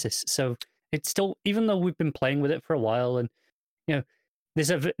good crisis, so it's still, even though we've been playing with it for a while, and this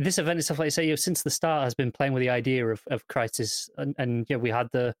event itself, like I say, since the start has been playing with the idea of crisis, and we had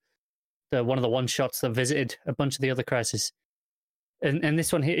the one of the one shots that visited a bunch of the other crises, and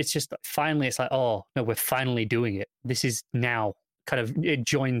this one here, it's just finally, it's like, oh no, we're finally doing it. This is now kind of, it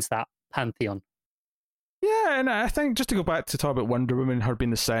joins that pantheon. Yeah, and I think just to go back to talk about Wonder Woman, her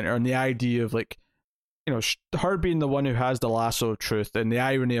being the center, and the idea of like, her being the one who has the lasso of truth, and the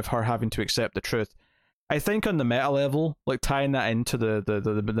irony of her having to accept the truth. I think on the meta level, like tying that into the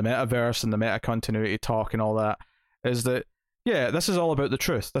metaverse and the meta continuity talk and all that, is that, yeah, this is all about the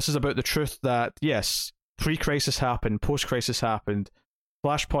truth. This is about the truth that, yes, pre-crisis happened, post-crisis happened,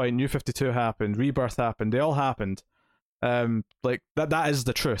 Flashpoint, New 52 happened, Rebirth happened, they all happened. Like that is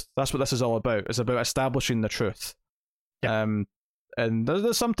the truth. That's what this is all about. It's about establishing the truth. Yeah. And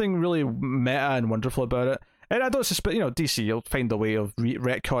there's something really meta and wonderful about it. And I don't suspect, DC, you'll find a way of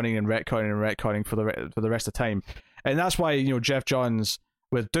retconning for the rest of the time. And that's why, Jeff Johns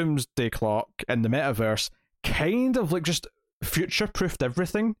with Doomsday Clock and the metaverse kind of like just future-proofed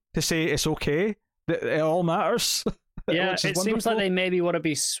everything to say it's okay, that it all matters. Yeah, it seems like they maybe want to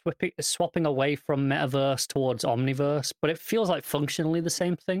be swapping away from metaverse towards omniverse, but it feels like functionally the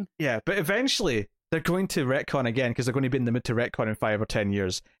same thing. Yeah, but eventually they're going to retcon again because they're going to be in the mid to retcon in 5 or 10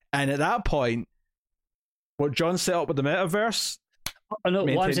 years. And at that point, what John set up with the metaverse, no,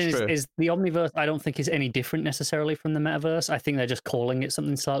 what I'm saying is the omniverse, I don't think is any different necessarily from the metaverse. I think they're just calling it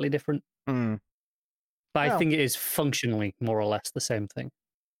something slightly different. But I think it is functionally more or less the same thing.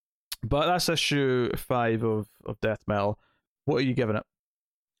 But that's issue 5 of Death Metal. What are you giving it?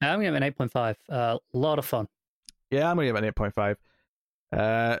 I'm giving it an 8.5. A lot of fun. Yeah, I'm going to give it an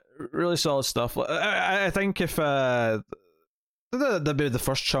 8.5. Really solid stuff. I think if the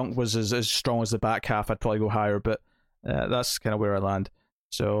first chunk was as strong as the back half, I'd probably go higher, but that's kind of where I land.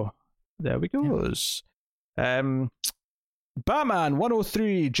 So there we goes. Batman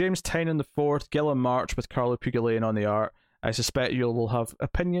 103, James Tynion IV, Gilliam March with Carlo Pugilane on the art. I suspect you will have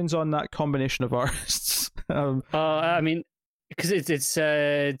opinions on that combination of artists. I mean, because it's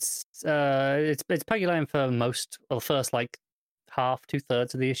Pugilane for most, or the first like half,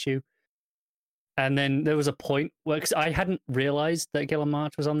 2/3 of the issue, and then there was a point where, cause I hadn't realized that Gilliam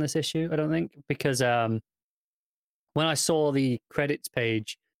March was on this issue, I don't think, because when I saw the credits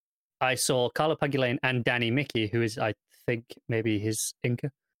page, I saw Carlo Pugilane and Danny Mickey, who is, I think, maybe his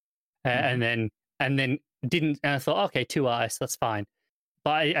inker, and then didn't, and I thought, okay, 2 artists, that's fine,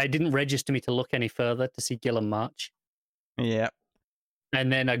 but I didn't register me to look any further to see Gilliam March. Yeah.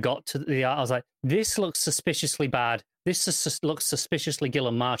 And then I got to the art, I was like, this looks suspiciously bad. This looks suspiciously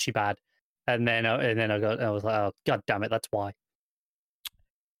Gilliam Marchy bad. And then I was like, oh, god damn it, that's why.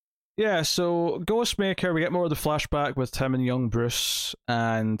 Yeah, so Ghostmaker, we get more of the flashback with Tim and young Bruce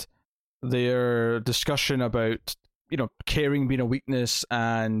and their discussion about, caring being a weakness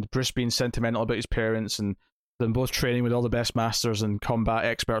and Bruce being sentimental about his parents and them both training with all the best masters and combat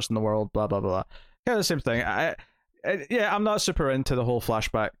experts in the world, blah, blah, blah. Kind of the same thing. I'm not super into the whole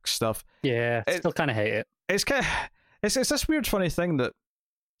flashback stuff. Yeah, I still kind of hate it. It's kind of, it's this weird, funny thing that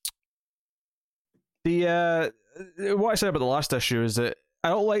what I said about the last issue is that I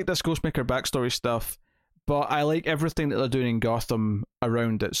don't like this Ghostmaker backstory stuff, but I like everything that they're doing in Gotham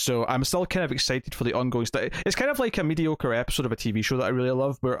around it. So I'm still kind of excited for the ongoing stuff. It's kind of like a mediocre episode of a TV show that I really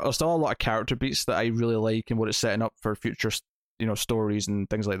love, where there's still a lot of character beats that I really like and what it's setting up for future, stories and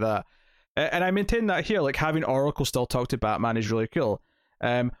things like that. And I maintain that here, like having Oracle still talk to Batman is really cool.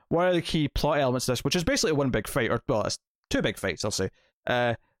 One of the key plot elements of this, which is basically one big fight, or well, it's 2 big fights, I'll say.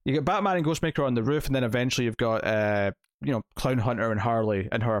 You get Batman and Ghostmaker on the roof, and then eventually you've got Clown Hunter and Harley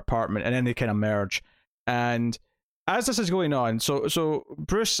in her apartment, and then they kind of merge. And as this is going on, so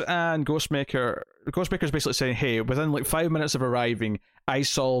Bruce and Ghostmaker's basically saying, hey, within like 5 minutes of arriving, I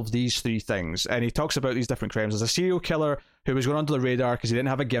solved these 3 things. And he talks about these different crimes. There's a serial killer who was going under the radar because he didn't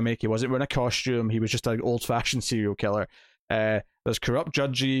have a gimmick, he wasn't wearing a costume, he was just an old-fashioned serial killer. there's corrupt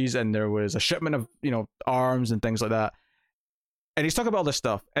judges, and there was a shipment of arms and things like that. And he's talking about all this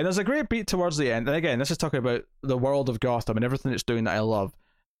stuff, and there's a great beat towards the end. And again, this is talking about the world of Gotham and everything it's doing that I love.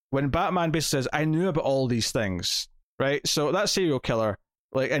 When Batman basically says, "I knew about all these things," right? So that serial killer,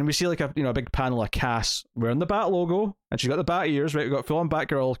 and we see a big panel of Cass wearing the Bat logo, and she's got the Bat ears, right? We've got full on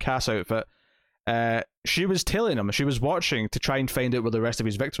Batgirl Cass outfit. She was tailing him. She was watching to try and find out where the rest of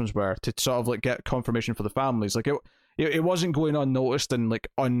his victims were, to sort of get confirmation for the families. It wasn't going unnoticed, and it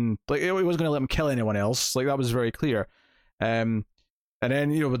wasn't going to let him kill anyone else. That was very clear. And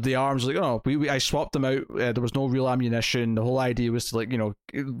then with the arms, I swapped them out. There was no real ammunition. The whole idea was to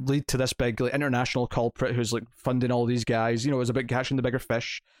lead to this big international culprit who's funding all these guys. It was about catching the bigger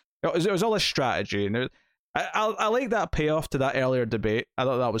fish. It was all this strategy, and I like that payoff to that earlier debate. I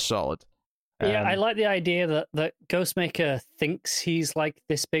thought that was solid. Yeah, I like the idea that Ghostmaker thinks he's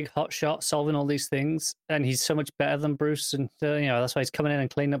this big hotshot solving all these things, and he's so much better than Bruce, and that's why he's coming in and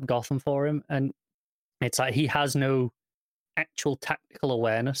cleaning up Gotham for him. And it's he has no actual tactical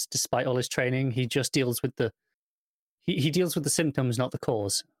awareness despite all his training. He just deals with he deals with the symptoms, not the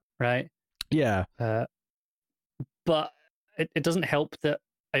cause, right? Yeah. But it doesn't help that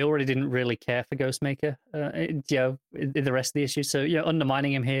I already didn't really care for Ghostmaker, in the rest of the issue. So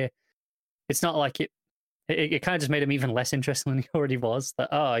undermining him here, it's not like it kind of just made him even less interesting than he already was.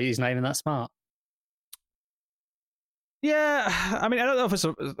 That he's not even that smart. Yeah, I mean, I don't know if it's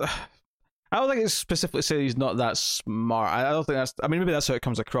I don't think it's specifically saying he's not that smart. I don't think that's. I mean, maybe that's how it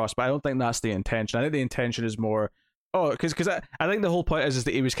comes across, but I don't think that's the intention. I think the intention is more. Because I think the whole point is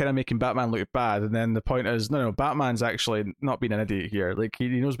that he was kind of making Batman look bad, and then the point is no, Batman's actually not being an idiot here. He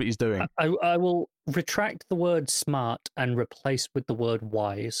knows what he's doing. I will retract the word smart and replace with the word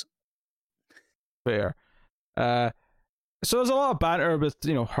wise. Fair. So there's a lot of banter with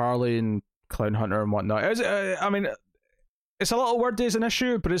Harley and Clown Hunter and whatnot. I mean, it's a little wordy as an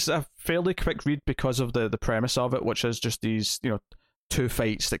issue, but it's a fairly quick read because of the premise of it, which is just these two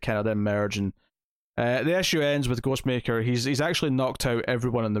fights that kind of then merge. And the issue ends with Ghostmaker. He's actually knocked out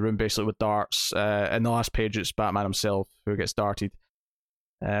everyone in the room basically with darts. In the last page, it's Batman himself who gets darted.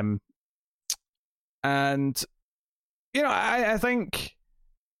 And I think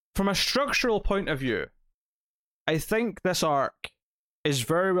from a structural point of view, I think this arc is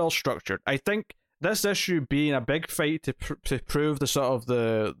very well structured. I think this issue being a big fight to prove the sort of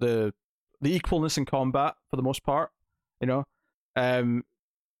the equalness in combat for the most part,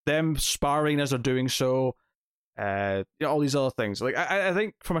 them sparring as they're doing so, all these other things. I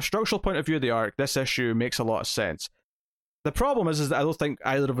think from a structural point of view of the arc, this issue makes a lot of sense. The problem is that I don't think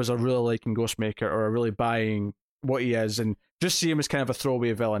either of us are really liking Ghostmaker or are really buying what he is, and just see him as kind of a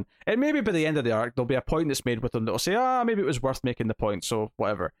throwaway villain. And maybe by the end of the arc, there'll be a point that's made with him that'll say, maybe it was worth making the point, so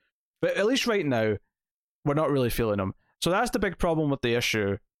whatever. But at least right now, we're not really feeling him. So that's the big problem with the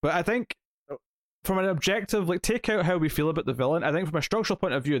issue. But I think from an objective, take out how we feel about the villain, I think from a structural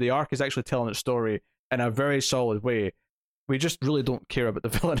point of view, the arc is actually telling its story in a very solid way. We just really don't care about the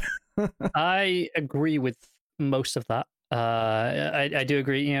villain. I agree with most of that. I do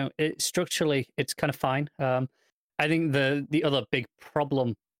agree. Structurally, it's kind of fine. I think the other big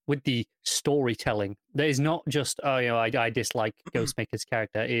problem with the storytelling, there is not just I dislike Ghostmaker's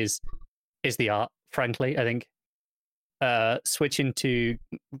character, is the art. Frankly, I think switching to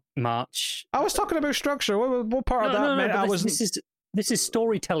March. I was talking about structure. What part of that meant I wasn't? This is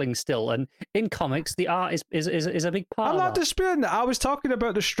storytelling still, and in comics, the art is a big part. I'm not of disputing that. I was talking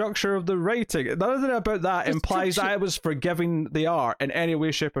about the structure of the writing. Nothing about that implies I was forgiving the art in any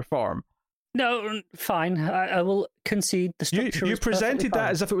way, shape, or form. No, fine. I will concede the structure. You presented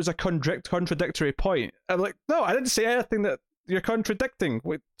that as if it was a contradictory point. I'm like, no, I didn't say anything that you're contradicting.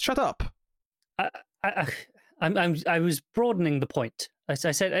 Wait, shut up. I was broadening the point. I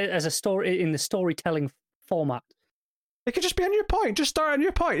said as a story in the storytelling format. It could just be a new point. Just start a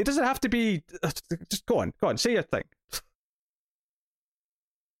new point. It doesn't have to be. Just go on, say your thing.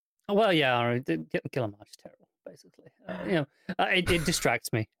 Well, yeah, Gillimar's terrible, basically. It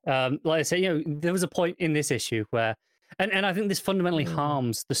distracts me. Like I say, there was a point in this issue where, and I think this fundamentally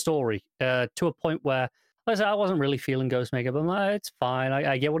harms the story to a point where, like I said, I wasn't really feeling Ghostmaker, but I'm like, it's fine.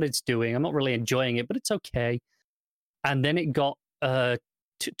 I get what it's doing. I'm not really enjoying it, but it's okay. And then it got to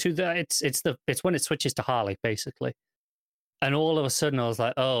the it's when it switches to Harley, basically. And all of a sudden, I was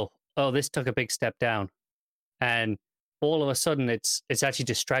like, oh, this took a big step down. And all of a sudden, it's actually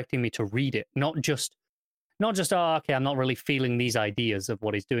distracting me to read it. Not just, okay, I'm not really feeling these ideas of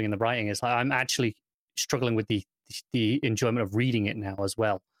what he's doing in the writing. It's like I'm actually struggling with the enjoyment of reading it now as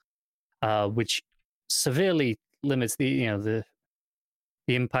well, which severely limits the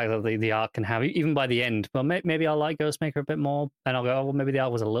impact that the art can have, even by the end. Well, maybe I'll like Ghostmaker a bit more, and I'll go, oh, well, maybe the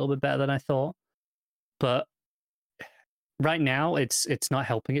art was a little bit better than I thought. But right now, it's not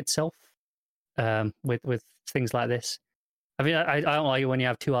helping itself with things like this. I mean, I don't like it when you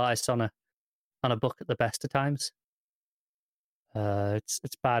have two artists on a book at the best of times.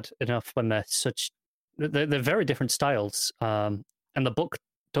 It's bad enough when they're very different styles, and the book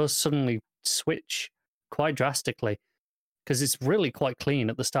does suddenly switch quite drastically because it's really quite clean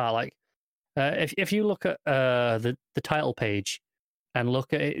at the start. Like if you look at the title page and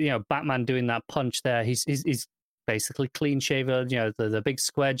look at it, Batman doing that punch there, he's basically clean shaven. The big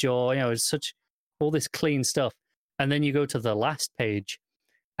square jaw. It's such all this clean stuff. And then you go to the last page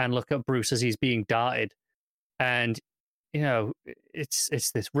and look at Bruce as he's being darted, and it's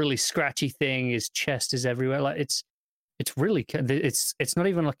this really scratchy thing. His chest is everywhere. Like it's really it's not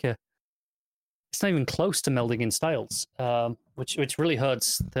even it's not even close to melding in styles, which really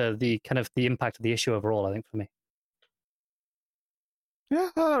hurts the kind of the impact of the issue overall, I think, for me. Yeah,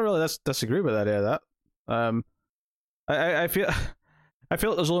 I don't really disagree with that idea. I feel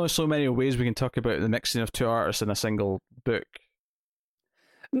like there's only so many ways we can talk about the mixing of two artists in a single book.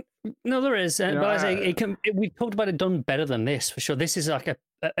 No, there is, but I say we talked about it done better than this for sure. This is like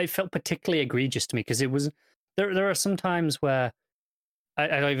it felt particularly egregious to me because it was there are some times where I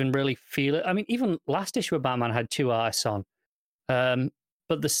don't even really feel it. I mean, even last issue of Batman had two artists on,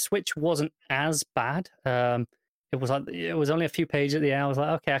 but the switch wasn't as bad. It was only a few pages at the end. I was like,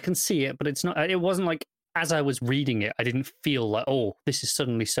 okay, I can see it, but it's not. It wasn't like as I was reading it, I didn't feel like, oh, this is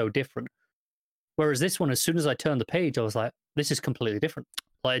suddenly so different. Whereas this one, as soon as I turned the page, I was like, this is completely different.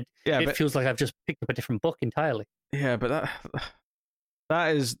 Like it feels like I've just picked up a different book entirely. Yeah, but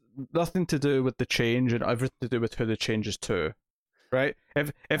that is nothing to do with the change and everything to do with who the change is to, right?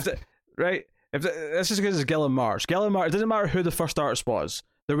 If this is because it's Gillen March. It doesn't matter who the first artist was.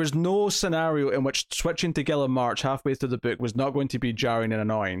 There was no scenario in which switching to Gillen March halfway through the book was not going to be jarring and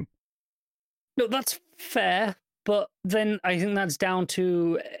annoying. No, that's fair, but then I think that's down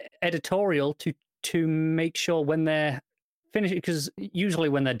to editorial to make sure when they're finishing, because usually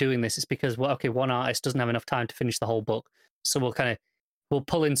when they're doing this, it's because, well, okay, one artist doesn't have enough time to finish the whole book, so we'll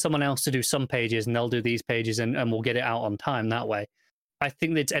pull in someone else to do some pages, and they'll do these pages, and we'll get it out on time that way. I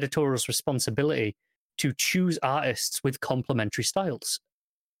think that it's editorial's responsibility to choose artists with complementary styles.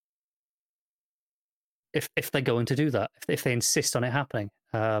 If they're going to do that, if they insist on it happening.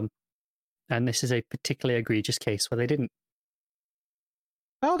 And this is a particularly egregious case where they didn't.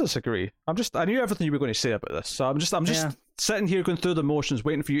 I'll disagree. I knew everything you were going to say about this, so I'm just sitting here going through the motions,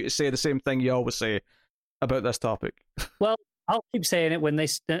 waiting for you to say the same thing you always say about this topic. Well, I'll keep saying it when they,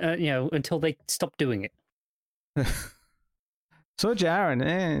 until they stop doing it. So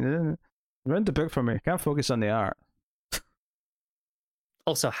Jaren, ruined the book for me. Can't focus on the art.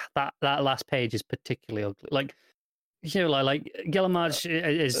 Also, that last page is particularly ugly. Like, like Gillen March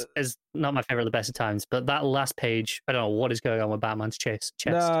is not my favorite of the best of times, but that last page, I don't know what is going on with Batman's chest.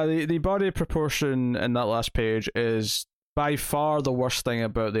 Nah, the body proportion in that last page is by far the worst thing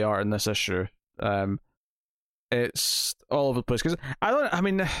about the art in this issue. It's all over the place because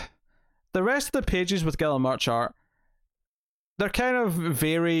the rest of the pages with Gillen March art, they're kind of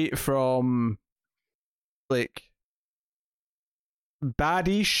vary from like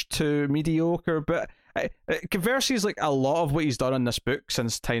baddish to mediocre, but conversely is like a lot of what he's done in this book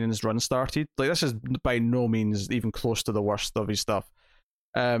since Tynion's run started. Like this is by no means even close to the worst of his stuff.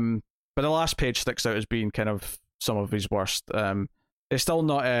 But the last page sticks out as being kind of some of his worst. It's still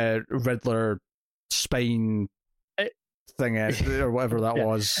not a Riddler spine thing or whatever that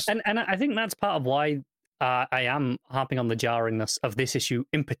was. And I think that's part of why I am harping on the jarringness of this issue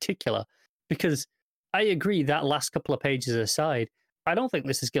in particular, because I agree that last couple of pages aside, I don't think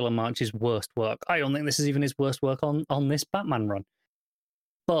this is Gillen March's worst work. I don't think this is even his worst work on this Batman run.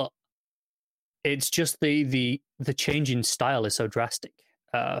 But it's just the change in style is so drastic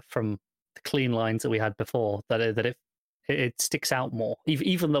from the clean lines that we had before that it sticks out more.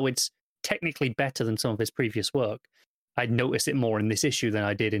 Even though it's technically better than some of his previous work, I'd notice it more in this issue than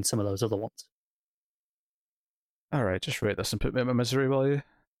I did in some of those other ones. All right, just rate this and put me in my misery, will you?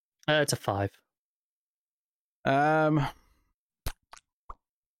 It's a 5.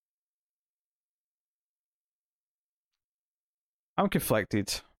 I'm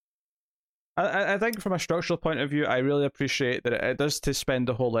conflicted. I think from a structural point of view, I really appreciate that it does to spend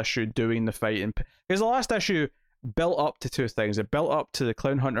the whole issue doing the fighting. Because the last issue built up to two things. It built up to the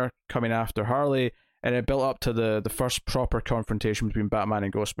Clown Hunter coming after Harley, and it built up to the first proper confrontation between Batman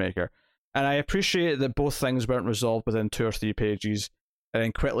and Ghostmaker. And I appreciate that both things weren't resolved within 2 or 3 pages, and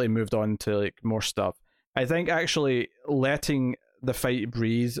then quickly moved on to like more stuff. I think actually letting the fight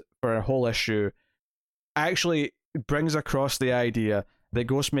breathe for a whole issue actually brings across the idea that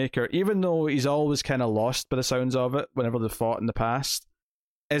Ghostmaker, even though he's always kind of lost by the sounds of it whenever they've fought in the past,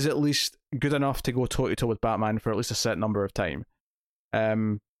 is at least good enough to go toe-to-toe with Batman for at least a set number of time.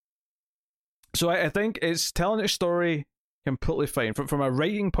 So I think it's telling its story completely fine. From a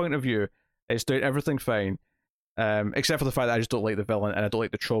writing point of view, it's doing everything fine. Except for the fact that I just don't like the villain and I don't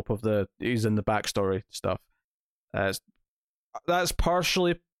like the trope of he's in the backstory stuff. That's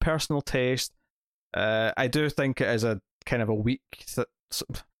partially personal taste. I do think it is a kind of a weak.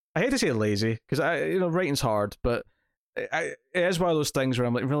 I hate to say lazy because writing's hard, but it is one of those things where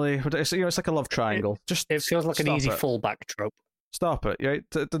I'm like, really, it's like a love triangle. It feels like an easy fallback trope. Stop it! Right?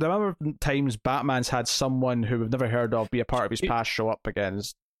 The number of times Batman's had someone who we've never heard of be a part of his past show up again.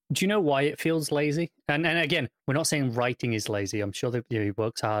 Do you know why it feels lazy? And again, we're not saying writing is lazy. I'm sure that he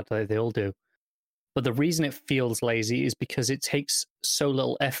works hard. They all do. But the reason it feels lazy is because it takes so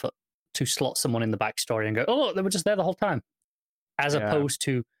little effort to slot someone in the backstory and go, oh, look, they were just there the whole time. As opposed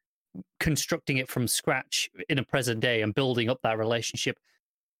to constructing it from scratch in a present day and building up that relationship.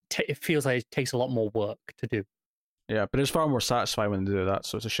 It feels like it takes a lot more work to do. Yeah, but it's far more satisfying when they do that,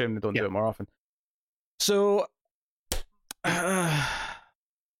 so it's a shame they don't do it more often. So, I'll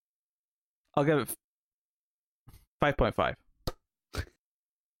give it 5.5.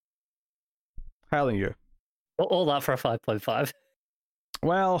 Higher than you. All that for a 5.5.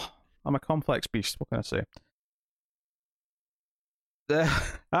 Well, I'm a complex beast, what can I say?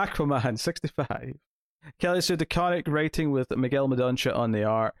 Aquaman, 65. Kelly Sue DeConnick writing with Miguel Meduncha on the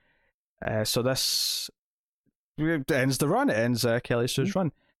art. So this ends the run. It ends Kelly Sue's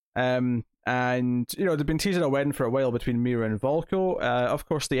run. And they've been teasing a wedding for a while between Mira and Volko. Of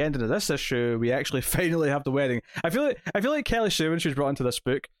course, the ending of this issue, we actually finally have the wedding. I feel like Kelly Sue, when she was brought into this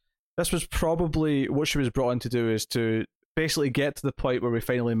book, this was probably what she was brought in to do, is to basically get to the point where we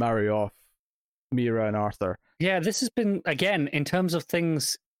finally marry off Mira and Arthur. Yeah, this has been, again, in terms of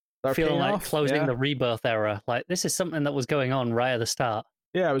things feeling like closing the Rebirth era. Like, this is something that was going on right at the start.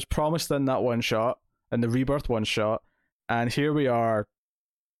 Yeah, it was promised in that one shot, in the Rebirth one shot, and here we are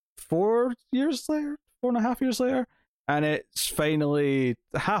 4 years later, 4.5 years later, and it's finally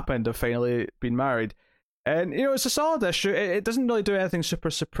happened. They've finally been married. And, it's a solid issue. It doesn't really do anything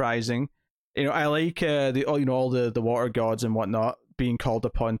super surprising. I like all the water gods and whatnot being called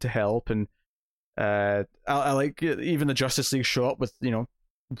upon to help, and I like even the Justice League show up with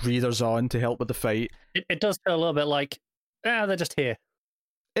breathers on to help with the fight. It does feel a little bit like they're just here.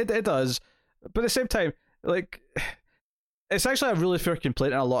 It does, but at the same time, like, it's actually a really fair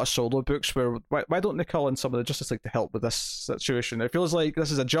complaint in a lot of solo books where why don't they call in some of the Justice League to help with this situation? It feels like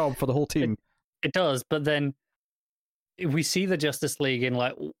this is a job for the whole team. It does, but then we see the Justice League in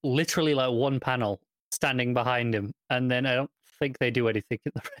literally one panel standing behind him, and then I don't think they do anything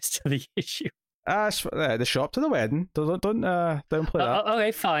in the rest of the issue. They show up to the wedding. Don't play that.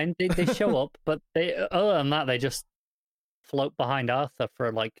 Okay, fine. They show up, but other than that, they just float behind Arthur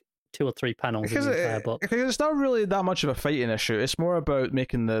for 2 or 3 panels in the entire book. Because it's not really that much of a fighting issue. It's more about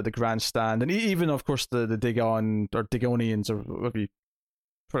making the grand stand, and even of course the Dagon or Dagonians, or whatever you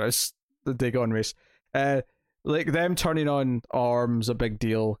pronounce the Dagon race. Like them turning on arms a big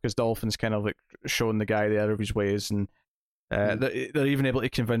deal because Dolphin's kind of showing the guy the error of his ways, and they're even able to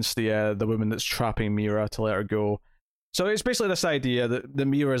convince the woman that's trapping Mira to let her go. So it's basically this idea that the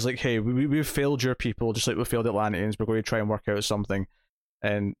Mira is like, hey, we've failed your people just like we failed Atlanteans. We're going to try and work out something,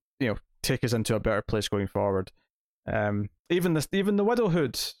 and take us into a better place going forward. Even the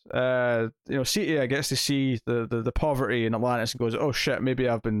widowhood, Cetia gets to see the poverty in Atlantis and goes, oh shit, maybe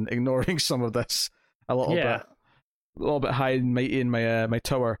I've been ignoring some of this a little bit high and mighty in my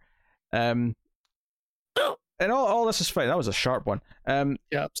tower. And all this is fine. That was a sharp one.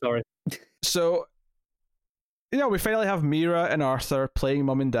 Yeah, sorry. So, we finally have Mira and Arthur playing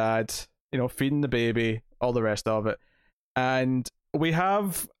mum and dad, feeding the baby, all the rest of it. And we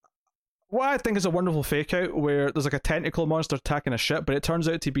have what I think is a wonderful fake out where there's a tentacle monster attacking a ship, but it turns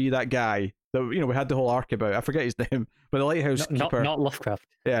out to be that guy that we had the whole arc about. I forget his name, but the lighthouse keeper. Not Lovecraft.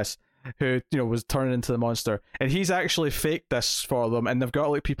 Yes, who was turning into the monster, and he's actually faked this for them, and they've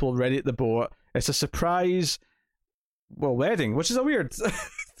got people ready at the boat. It's a surprise, wedding, which is a weird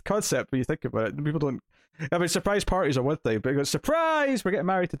concept when you think about it. People don't. I mean, surprise parties are one thing, but surprise, we're getting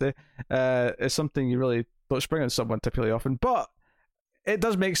married today. It's something you really don't spring on someone typically often, but it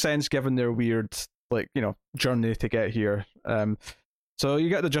does make sense given their weird, journey to get here. So you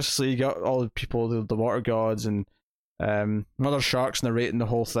got the Justice League, you got all the people, the water gods, and Mother Shark's narrating the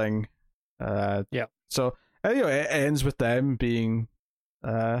whole thing. Yeah. So it ends with them being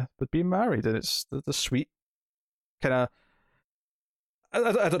married, and it's the sweet kind of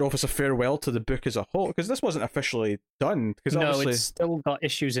I don't know if it's a farewell to the book as a whole, because this wasn't officially done. Because No, obviously, it's still got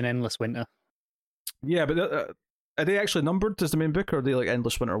issues in Endless Winter. yeah, but are they actually numbered as the main book, or are they like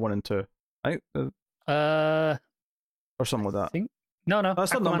Endless Winter 1 and 2? I think, or something like that. I think no,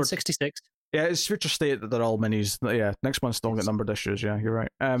 That's not Aquaman numbered. 66. Yeah, it's Future State that they're all minis. Yeah, next month's still get numbered issues. Yeah, you're right.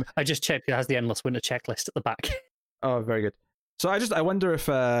 I just checked; it has the Endless Winter checklist at the back. Oh, very good. So I wonder if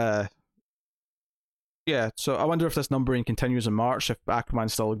yeah, so I wonder if this numbering continues in March, if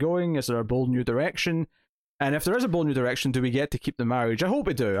Aquaman's still going, is there a bold new direction? And if there is a bold new direction, do we get to keep the marriage? I hope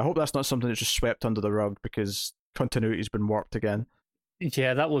we do. I hope that's not something that's just swept under the rug because continuity's been warped again.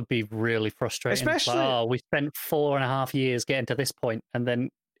 Yeah, that would be really frustrating. Especially, like, we spent 4.5 years getting to this point, and then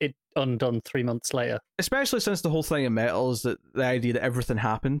it undone 3 months later. especially since the whole thing in Metal is that the idea that everything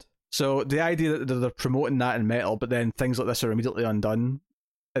happened. So the idea that they're promoting that in Metal, but then things like this are immediately undone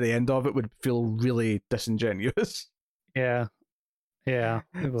at the end of it would feel really disingenuous. Yeah,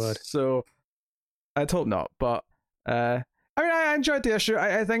 it would. So I'd hope not, but I mean, I enjoyed the issue.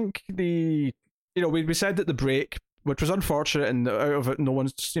 I think we said that the break, which was unfortunate, and out of it, no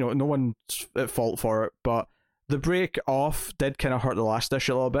one's at fault for it, but the break off did kind of hurt the last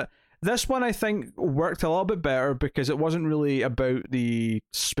issue a little bit. This one, I think, worked a little bit better because it wasn't really about the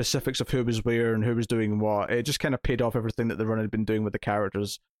specifics of who was where and who was doing what. It just kind of paid off everything that the run had been doing with the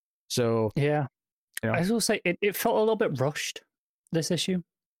characters. So yeah, I will say it felt a little bit rushed, this issue.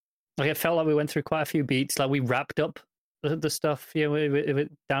 Like, it felt like we went through quite a few beats. Like, we wrapped up the stuff, we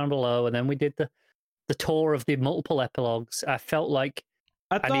down below, and then we did the tour of the multiple epilogues. I felt like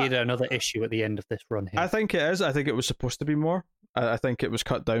I needed another issue at the end of this run here. I think it is. I think it was supposed to be more. I think it was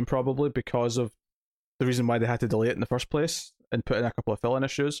cut down probably because of the reason why they had to delay it in the first place and put in a couple of fill-in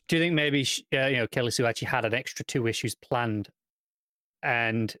issues. Do you think maybe Kelly Sue actually had an extra 2 issues planned,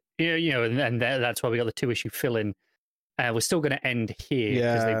 and that's why we got the 2-issue fill-in? We're still going to end here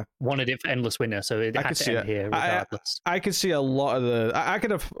because they wanted it for Endless Winter, so it had to end here regardless. I could see a lot of the. I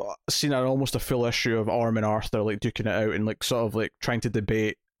could have seen almost a full issue of Orm and Arthur like duking it out and like sort of like trying to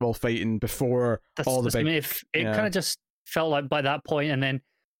debate while fighting before all the big. I mean, if it kind of just felt like by that point, and then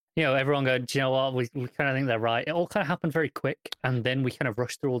everyone go, do you know what? We kind of think they're right. It all kind of happened very quick, and then we kind of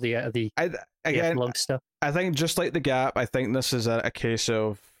rushed through all the epilogue stuff. I think just like the Gap, I think this is a case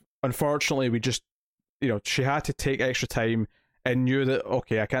of, unfortunately, we just. She had to take extra time and knew that,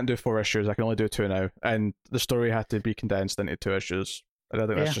 okay, I can't do 4 issues, I can only do 2 now. And the story had to be condensed into 2 issues. And I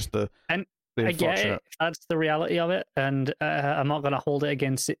think that's just the I get it. That's the reality of it. And I'm not going to hold it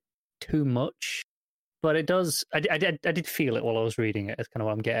against it too much. But it does, I did feel it while I was reading it, is kind of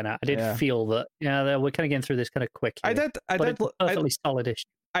what I'm getting at. I did feel that, we're kind of getting through this kind of quick here. Perfectly solid issue.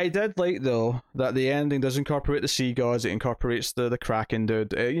 I did like, though, that the ending does incorporate the sea gods, it incorporates the Kraken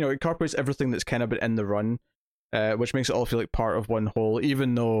dude, it incorporates everything that's kind of been in the run, which makes it all feel like part of one whole,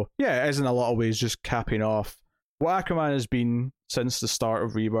 even though, it is in a lot of ways just capping off what Aquaman has been since the start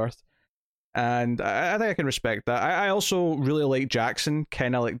of Rebirth. And I think I can respect that. I also really like Jackson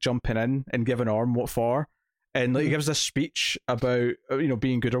kind of like jumping in and giving Orm what for, and like he gives this speech about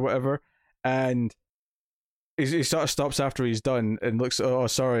being good or whatever, and he sort of stops after he's done and looks, oh,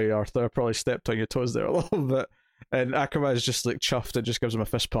 sorry, Arthur, I probably stepped on your toes there a little bit. And Aquaman is just like chuffed and just gives him a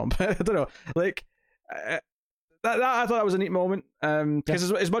fist pump. I don't know. Like, that I thought that was a neat moment.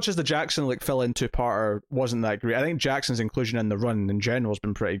 Because as much as the Jackson like fill in 2-parter wasn't that great, I think Jackson's inclusion in the run in general has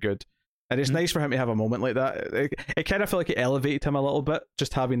been pretty good. And it's nice for him to have a moment like that. It kind of felt like it elevated him a little bit,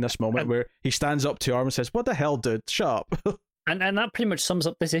 just having this moment where he stands up to Orm and says, "What the hell, dude? Shut up." And that pretty much sums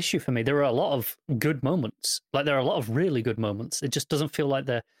up this issue for me. There are a lot of good moments. Like, there are a lot of really good moments. It just doesn't feel like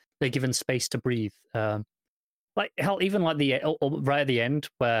they're given space to breathe. Like, hell, even like right at the end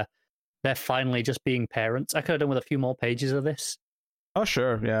where they're finally just being parents. I could have done with a few more pages of this. Oh,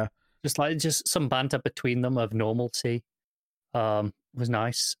 sure, yeah. Just some banter between them of normalcy was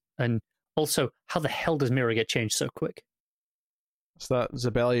nice. And also, how the hell does Mira get changed so quick? It's that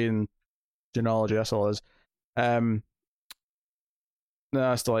Zabellian genealogy, that's all it is. No,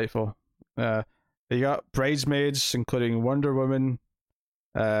 that's delightful. You got bridesmaids, including Wonder Woman.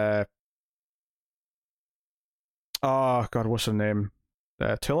 Oh God, what's her name?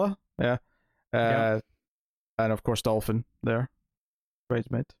 Tula, yeah. And of course Dolphin there,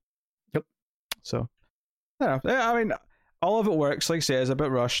 bridesmaid. Yep. So, I mean, all of it works. Like I say, it's a bit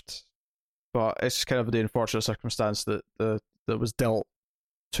rushed, but it's kind of the unfortunate circumstance that that was dealt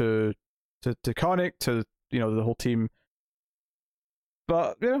to Koenig, to the whole team.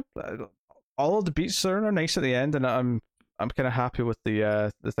 But all of the beats are nice at the end, and I'm kind of happy with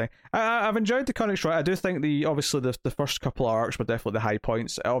the thing. I've enjoyed the Koenig run. I do think obviously the first couple of arcs were definitely the high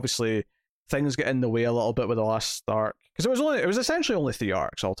points. Obviously, things get in the way a little bit with the last arc, because it was essentially only 3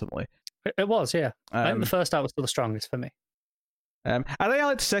 arcs ultimately. It was, yeah. I think the first arc was still the strongest for me. I think I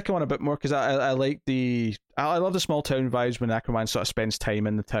like the second one a bit more because I like I love the small town vibes when Aquaman sort of spends time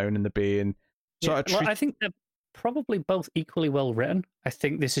in the town in the bay and I think they're probably both equally well written. I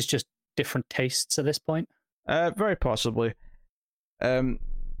think this is just different tastes at this point. Very possibly.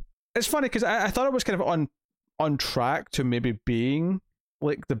 It's funny because I thought it was kind of on track to maybe being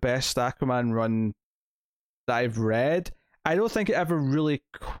like the best Aquaman run that I've read. I don't think it ever really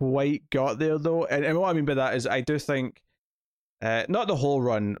quite got there though, and what I mean by that is I do think not the whole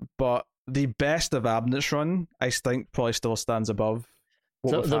run, but the best of Abnett's run, I think probably still stands above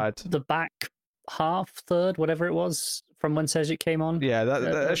what we've had. The back half, third, whatever it was from when Sejic came on. Yeah,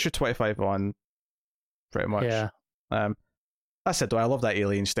 that issue 25 on, pretty much. Yeah. That said, though, I love that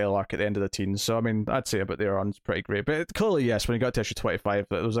alien style arc at the end of the teens, so I mean, I'd say about there on it's pretty great. But clearly, yes, when he got to issue 25,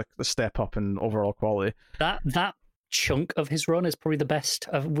 it was like a step up in overall quality. That chunk of his run is probably the best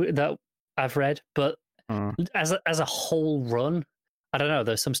that I've read, but as a whole run, I don't know.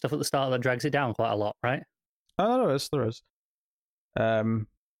 There's some stuff at the start that drags it down quite a lot, right? Oh, there is. But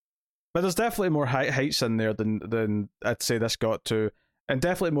there's definitely more heights in there than I'd say this got to, and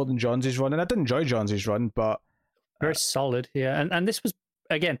definitely more than Johnsy's run. And I did enjoy Johnsy's run, but very solid, yeah. And this was,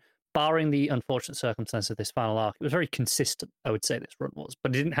 again, barring the unfortunate circumstance of this final arc, it was very consistent. I would say this run was,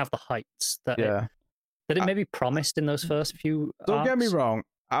 but it didn't have the heights that it maybe promised in those first few. Don't get me arcs. wrong.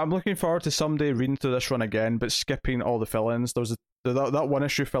 I'm looking forward to someday reading through this run again, but skipping all the fill-ins. There was that one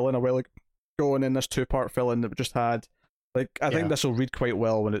issue fill-in a while ago, going in this 2-part fill-in that we just had. Like, I think this will read quite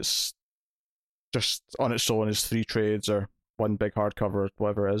well when it's just on its own as 3 trades or one big hardcover,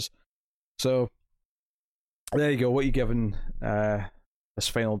 whatever it is. So there you go. What are you giving this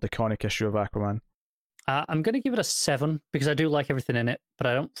final DeConnick issue of Aquaman? I'm going to give it a 7 because I do like everything in it, but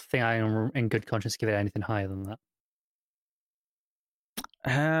I don't think I am in good conscience to give it anything higher than that.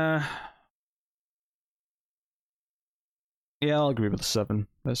 Yeah, I'll agree with the 7.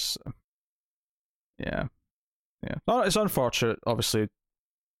 It's Oh, it's unfortunate, obviously,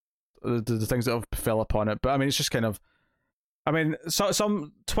 the things that have befell upon it, but I mean, it's just kind of, I mean,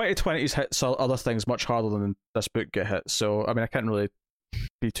 some 2020s hit other things much harder than this book get hit, so I mean, I can't really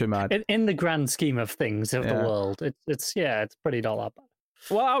be too mad. In the grand scheme of things of the world, it's pretty not that bad.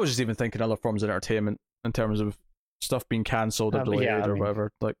 Well, I was just even thinking other forms of entertainment in terms of stuff being cancelled or delayed or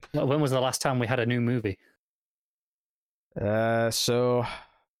whatever. Like, when was the last time we had a new movie? Catwoman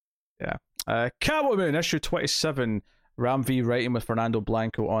issue 27, Ram V writing with Fernando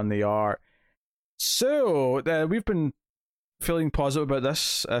Blanco on the art. So we've been feeling positive about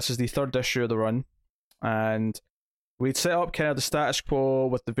this. This is the 3rd issue of the run, and we'd set up kind of the status quo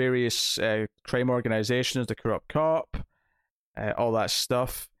with the various crime organizations, the corrupt cop, all that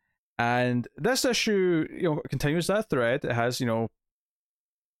stuff. And this issue, continues that thread. It has,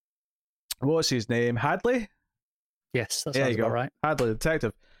 what's his name? Hadley? Yes, that sounds about right. Hadley, the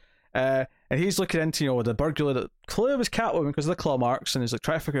detective. And he's looking into, the burglar that clearly was Catwoman because of the claw marks, and he's like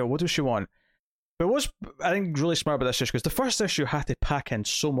trying to figure out what does she want. But what's, I think, really smart about this issue, because the first issue had to pack in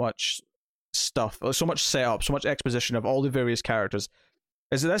so much stuff, so much setup, so much exposition of all the various characters,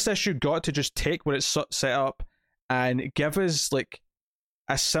 is that this issue got to just take what it's set up and give us, like,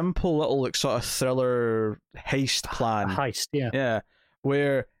 a simple little, like, sort of thriller heist plan. Yeah.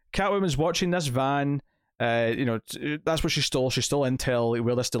 Where Catwoman's watching this van, that's what she stole. She stole intel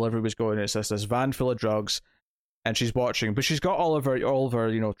where this delivery was going. It's this van full of drugs, and she's watching. But she's got all of her,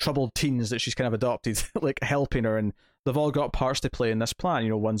 troubled teens that she's kind of adopted, like, helping her, and they've all got parts to play in this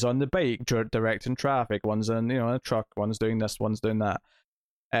plan. One's on the bike, directing traffic. One's in, a truck. One's doing this. One's doing that.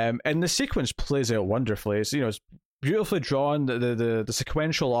 And the sequence plays out wonderfully. It's, it's beautifully drawn. The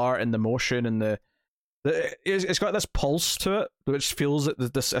sequential art and the motion and it's got this pulse to it, which feels like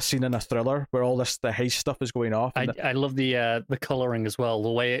this a scene in a thriller where all the heist stuff is going off. I love the coloring as well.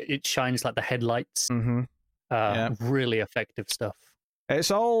 The way it shines like the headlights. Mm-hmm. Really effective stuff. It's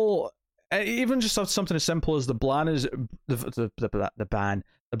all, even just something as simple as the van is the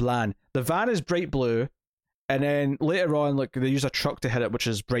van is bright blue, and then later on, like, they use a truck to hit it, which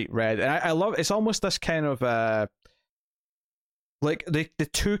is bright red. And I love, it's almost this kind of like the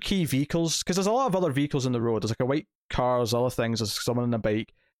 2 key vehicles, because there's a lot of other vehicles in the road. There's like a white car, there's other things, there's someone on a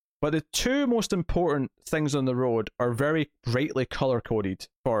bike. But the 2 most important things on the road are very brightly color coded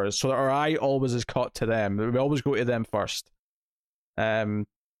for us, so that our eye always is caught to them. We always go to them first. And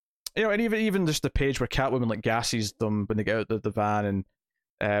even just the page where Catwoman, like, gasses them when they get out the van,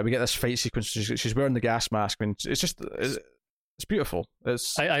 and we get this fight sequence. She's wearing the gas mask. I mean, it's beautiful.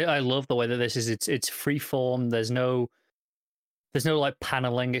 I love the way that this is. It's free form. There's no there's no like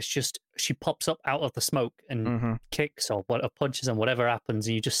paneling. It's just she pops up out of the smoke and kicks or punches, and whatever happens,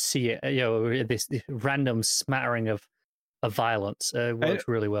 and you just see it. This random smattering of violence works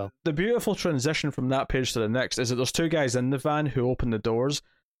really well. The beautiful transition from that page to the next is that there's two guys in the van who open the doors,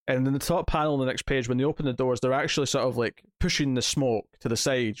 and in the top panel on the next page, when they open the doors, they're actually sort of like pushing the smoke to the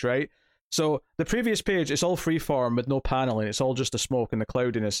side, right? So the previous page, it's all freeform with no paneling. It's all just the smoke and the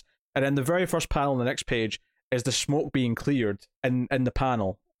cloudiness. And then the very first panel on the next page is the smoke being cleared in the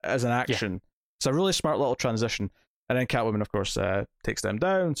panel as an action. Yeah. It's a really smart little transition. And then Catwoman, of course, takes them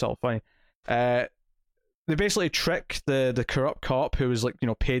down. It's all fine. They basically trick the corrupt cop who was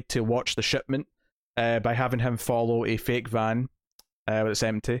paid to watch the shipment by having him follow a fake van it's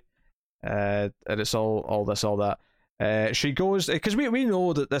empty. And it's all this, all that. She goes, because we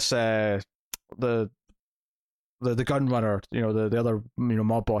know that this the gun runner, the other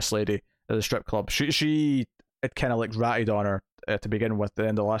mob boss lady at the strip club, she had kind of like ratted on her to begin with at the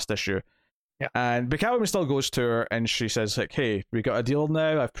end of the last issue. Yeah. And but Catwoman still goes to her and she says like, hey, we got a deal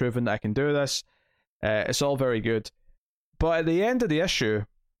now, I've proven that I can do this. It's all very good. But at the end of the issue,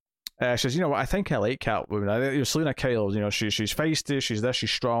 she says, you know what, I think I like Catwoman. Selena Kyle, she's feisty, she's this,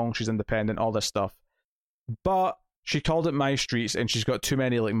 she's strong, she's independent, all this stuff. But she called it My Streets and she's got too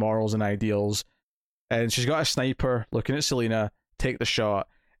many like morals and ideals. And she's got a sniper looking at Selena take the shot.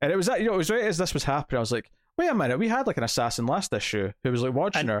 And it was that, it was right as this was happening, I was like, wait a minute, we had like an assassin last issue who was like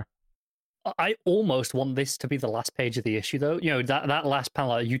watching her. I almost want this to be the last page of the issue, though. That last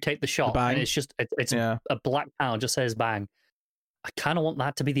panel, you take the shot, and it's just a black panel, just says bang. I kind of want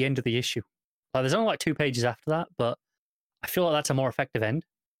that to be the end of the issue. Like, there's only like 2 pages after that, but I feel like that's a more effective end.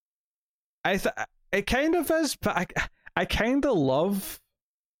 It kind of is, but I kind of love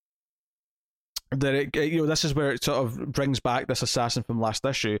that this is where it sort of brings back this assassin from last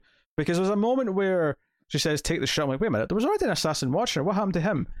issue, because there's a moment where she says take the shot. I'm like, wait a minute, there was already an assassin watching her, what happened to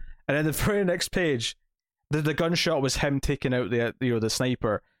him? And then the very next page, the gunshot was him taking out the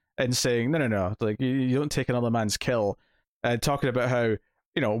sniper and saying no, like you don't take another man's kill, and talking about how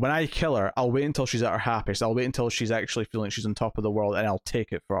when I kill her, I'll wait until she's at her happiest, I'll wait until she's actually feeling she's on top of the world, and I'll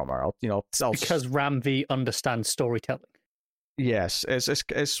take it from her. Because Ram V understands storytelling. Yes,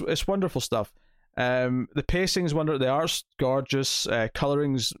 it's wonderful stuff. The pacing's wonderful, the art's gorgeous,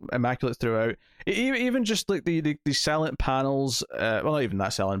 coloring's immaculate throughout. Even just like the silent panels, well, not even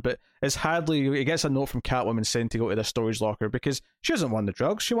that silent, but it's Hadley, he gets a note from Catwoman saying to go to the storage locker because she doesn't want the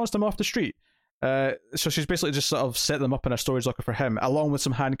drugs, she wants them off the street. So she's basically just sort of set them up in a storage locker for him, along with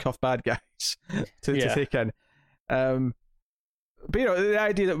some handcuffed bad guys to take in. But the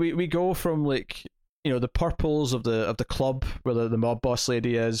idea that we go from like the purples of the club where the mob boss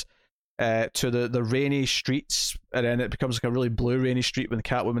lady is, to the rainy streets, and then it becomes like a really blue rainy street when the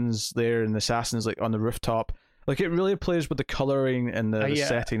Catwoman's there and the assassin's like on the rooftop. Like, it really plays with the colouring and the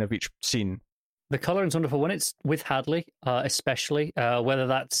setting of each scene. The colouring's wonderful when it's with Hadley, especially whether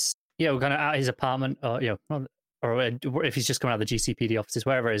that's kind of at his apartment or or if he's just coming out of the GCPD offices,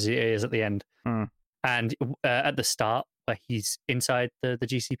 wherever it is at the end. And at the start where he's inside the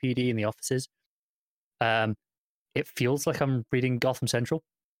GCPD in the offices, it feels like I'm reading Gotham Central.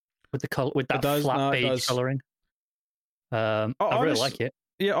 With that flat beige colouring. I really like it.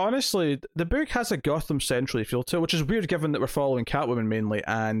 Yeah, honestly, the book has a Gotham Central feel to it, which is weird given that we're following Catwoman mainly,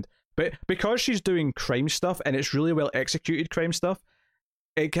 but because she's doing crime stuff and it's really well executed crime stuff,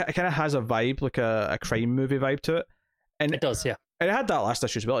 it kind of has a vibe, like a crime movie vibe to it. And it does, yeah. And it had that last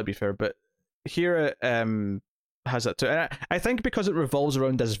issue as well, to be fair, but here it has that too. And I think because it revolves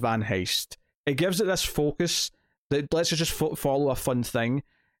around this van heist, it gives it this focus that lets you just follow a fun thing.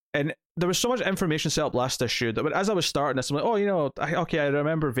 And there was so much information set up last issue that as I was starting this, I'm like, I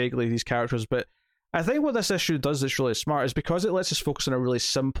remember vaguely these characters, but I think what this issue does that's really smart is because it lets us focus on a really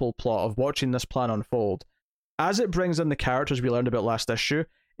simple plot of watching this plan unfold. As it brings in the characters we learned about last issue,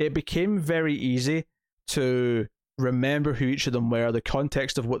 it became very easy to remember who each of them were, the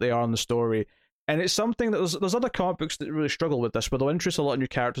context of what they are in the story. And it's something that there's other comic books that really struggle with this, where they'll introduce a lot of new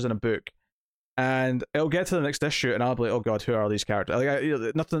characters in a book. And it'll get to the next issue, and I'll be like, "Oh God, who are these characters?"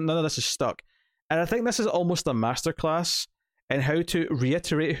 None of this is stuck. And I think this is almost a masterclass in how to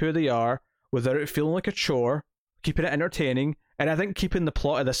reiterate who they are without it feeling like a chore, keeping it entertaining, and I think keeping the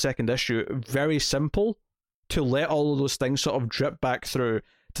plot of the second issue very simple to let all of those things sort of drip back through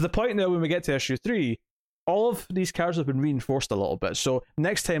to the point now when we get to issue 3, all of these characters have been reinforced a little bit. So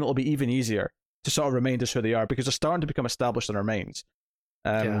next time it'll be even easier to sort of remind us who they are because they're starting to become established in our minds.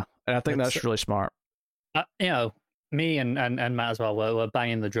 And I think that's really smart. Me and Matt as well were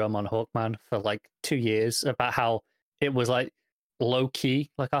banging the drum on Hawkman for like 2 years about how it was like low key,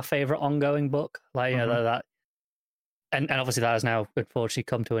 like our favorite ongoing book. Like that and obviously that has now unfortunately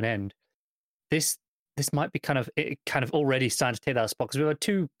come to an end. This might be kind of already starting to take that spot, because we had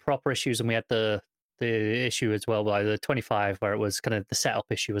 2 proper issues, and we had the issue as well by the 25 where it was kind of the setup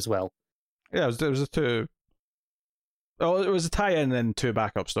issue as well. Yeah, it was a 2. Oh, it was a tie-in and 2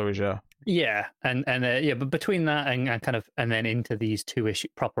 backup stories. Yeah, and but between that and then into these 2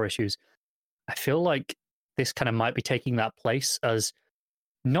 proper issues, I feel like this kind of might be taking that place as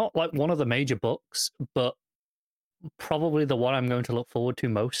not like one of the major books, but probably the one I'm going to look forward to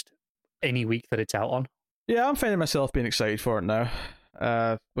most any week that it's out on. Yeah, I'm finding myself being excited for it now,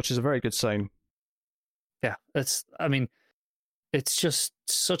 which is a very good sign. Yeah, it's just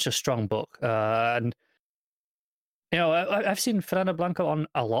such a strong book, and I've seen Fernando Blanco on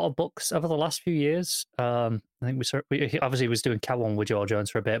a lot of books over the last few years. I think he obviously was doing Catwoman with George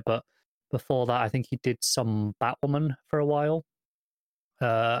Jones for a bit, but before that, I think he did some Batwoman for a while.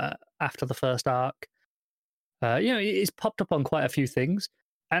 After the first arc, he's popped up on quite a few things,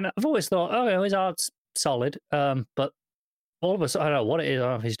 and I've always thought, his art's solid, but all of a sudden, I don't know what it is. I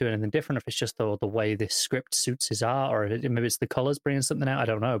don't know if he's doing anything different, if it's just the way this script suits his art, or maybe it's the colors bringing something out. I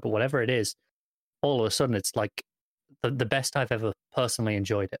don't know, but whatever it is, all of a sudden it's like the best I've ever personally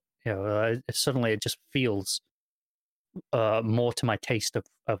enjoyed it. Suddenly it just feels more to my taste of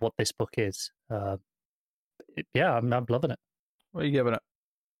what this book is. I'm loving it. What are you giving it?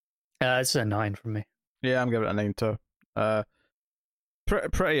 It's a 9 from me. Yeah, I'm giving it a 9 too.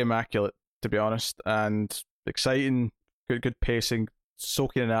 Pretty immaculate, to be honest, and exciting. Good pacing,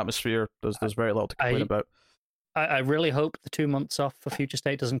 soaking in atmosphere. There's very little to complain about. I really hope the 2 months off for Future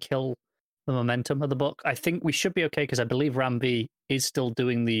State doesn't kill the momentum of the book. I think we should be okay, because I believe Ram V is still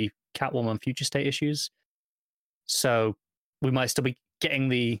doing the Catwoman Future State issues, so we might still be getting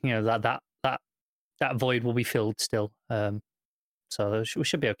the that void will be filled still. So we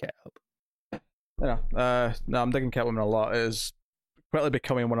should be okay, I hope. Yeah. No, I'm digging Catwoman a lot. It is quickly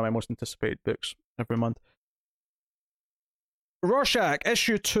becoming one of my most anticipated books every month. Rorschach,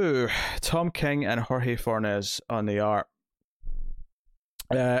 issue 2, Tom King and Jorge Fornes on the art.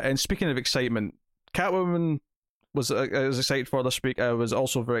 And speaking of excitement, Catwoman I was excited for this week. I was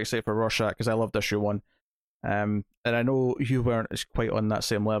also very excited for Rorschach because I loved issue 1. And I know you weren't quite on that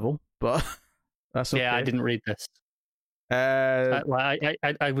same level, but that's okay. Yeah, I didn't read this.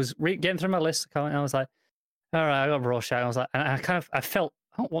 I was getting through my list, and I was like, all right, I got Rorschach. I was like, and I felt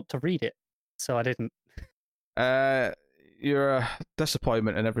I don't want to read it, so I didn't. You're a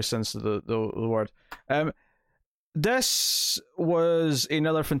disappointment in every sense of the word. This was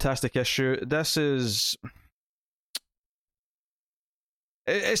another fantastic issue. This is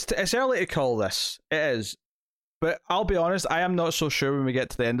it's early to call this. It is. But I'll be honest, I am not so sure when we get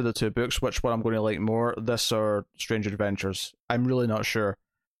to the end of the 2 books which one I'm going to like more, this or Strange Adventures. I'm really not sure.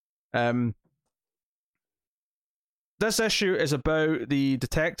 This issue is about the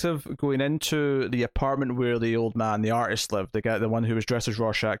detective going into the apartment where the old man, the artist, lived. The one who was dressed as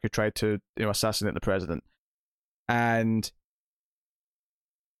Rorschach, who tried to assassinate the president. And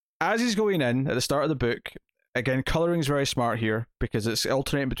as he's going in at the start of the book, again, coloring's very smart here because it's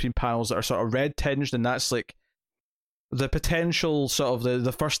alternating between panels that are sort of red tinged, and that's like the potential sort of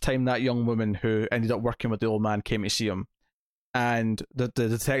the first time that young woman who ended up working with the old man came to see him, and the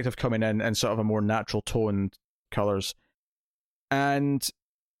detective coming in sort of a more natural toned colors. And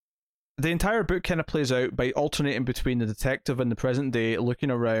the entire book kind of plays out by alternating between the detective and the present day,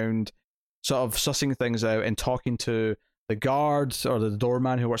 looking around, sort of sussing things out and talking to the guards or the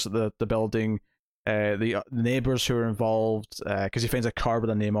doorman who works at the building, the neighbors who are involved, because he finds a card with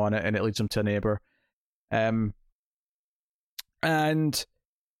a name on it and it leads him to a neighbor. And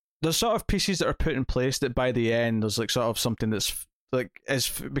there's sort of pieces that are put in place that by the end there's like sort of something that's like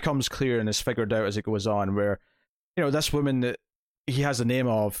becomes clear and is figured out as it goes on, where this woman that he has the name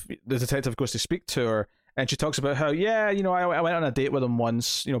of, the detective goes to speak to her and she talks about how I went on a date with him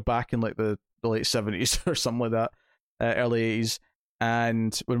once, back in like the late 70s or something like that, early 80s,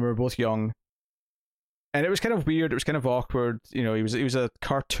 and when we were both young, and it was kind of weird, it was kind of awkward, he was a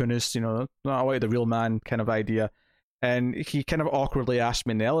cartoonist, not like the real man kind of idea, and he kind of awkwardly asked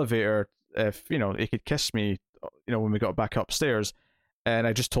me in the elevator if he could kiss me when we got back upstairs, and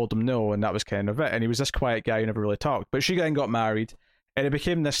I just told him no, and that was kind of it. And he was this quiet guy who never really talked, but she then got married, and it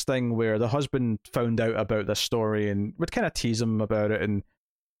became this thing where the husband found out about this story and would kind of tease him about it, and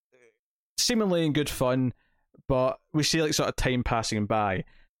seemingly in good fun, but we see like sort of time passing by,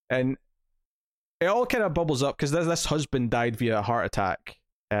 and it all kind of bubbles up because this husband died via a heart attack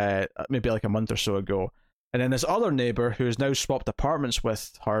maybe like a month or so ago, and then this other neighbor who has now swapped apartments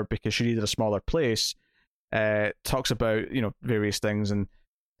with her because she needed a smaller place talks about various things, and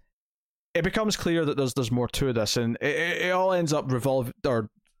it becomes clear that there's more to this, and it all ends up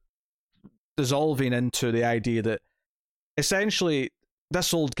dissolving into the idea that essentially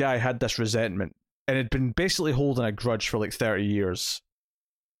this old guy had this resentment and had been basically holding a grudge for like 30 years,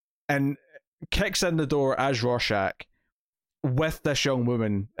 and kicks in the door as Rorschach with this young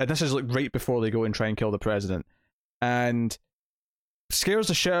woman, and this is like right before they go and try and kill the president, and scares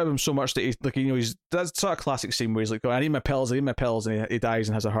the shit out of him so much that he's that's sort of classic scene where he's like, I need my pills, and he dies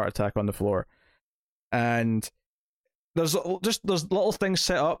and has a heart attack on the floor. And there's little things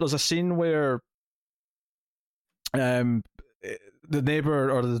set up. There's a scene where the neighbor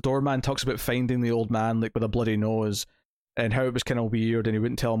or the doorman talks about finding the old man like with a bloody nose and how it was kind of weird and he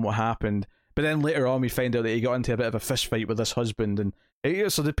wouldn't tell him what happened. But then later on we find out that he got into a bit of a fist fight with his husband, and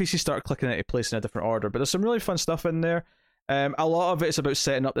so the pieces start clicking into place in a different order. But there's some really fun stuff in there. A lot of it is about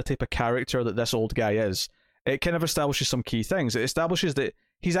setting up the type of character that this old guy is. It kind of establishes some key things. It establishes that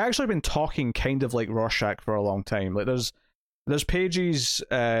he's actually been talking kind of like Rorschach for a long time. Like there's pages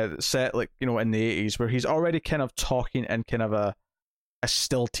set like in the 80s where he's already kind of talking in kind of a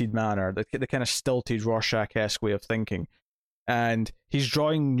stilted manner, the kind of stilted Rorschach-esque way of thinking, and he's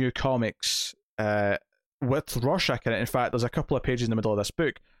drawing new comics with Rorschach in it. In fact, there's a couple of pages in the middle of this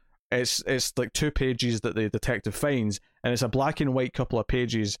book. It's like 2 pages that the detective finds, and it's a black and white couple of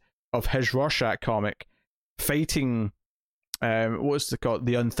pages of his Rorschach comic fighting what's it called,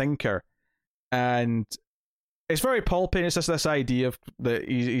 the Unthinker, and it's very pulpy. It's just this idea of that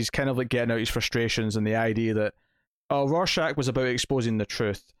he's kind of like getting out his frustrations, and the idea that Rorschach was about exposing the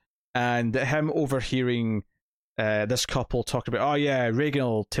truth, and him overhearing this couple talk about Reagan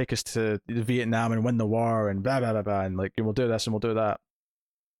will take us to Vietnam and win the war and blah blah blah blah, and like we'll do this and we'll do that.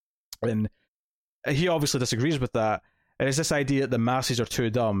 And he obviously disagrees with that. And it's this idea that the masses are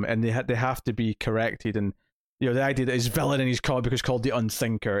too dumb and they have to be corrected. And the idea that his villain in his comic book is called the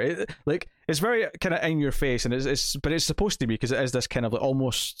Unthinker. It's very kind of in your face, and but it's supposed to be, because it is this kind of like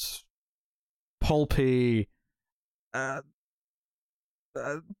almost pulpy.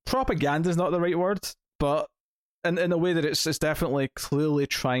 Propaganda is not the right word, but in a way that it's definitely clearly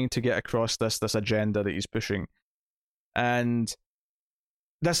trying to get across this agenda that he's pushing. And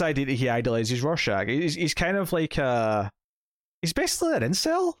this idea that he idolizes Rorschach. He's kind of like he's basically an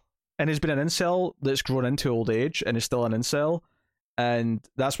incel, and he's been an incel that's grown into old age and is still an incel, and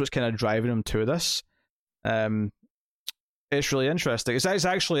that's what's kind of driving him to this. It's really interesting. It's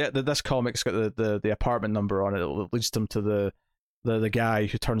actually this comic's got the apartment number on it. It leads them to the guy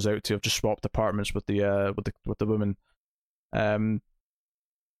who turns out to have just swapped apartments with the woman.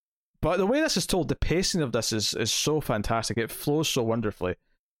 But the way this is told, the pacing of this is so fantastic. It flows so wonderfully.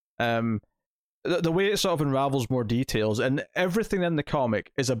 The way it sort of unravels more details, and everything in the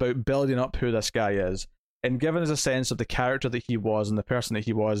comic is about building up who this guy is and giving us a sense of the character that he was and the person that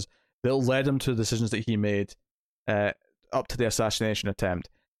he was that led him to the decisions that he made up to the assassination attempt.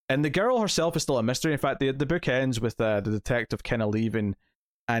 And the girl herself is still a mystery. In fact, the book ends with the detective kind of leaving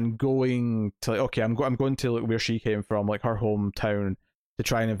and going to I'm going to where she came from, like her hometown, to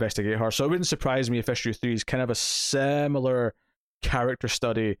try and investigate her. So it wouldn't surprise me if issue 3 is kind of a similar character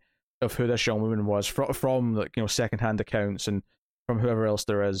study of who this young woman was from like secondhand accounts and from whoever else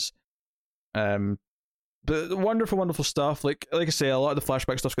there is. But wonderful stuff. Like I say, a lot of the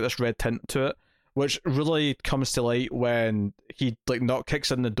flashback stuff's got this red tint to it, which really comes to light when he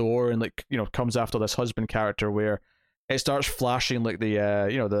kicks in the door and comes after this husband character, where it starts flashing like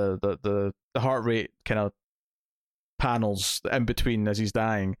the heart rate kind of panels in between as he's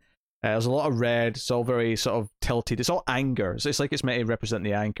dying. There's a lot of red. It's all very sort of tilted. It's all anger. It's like it's meant to represent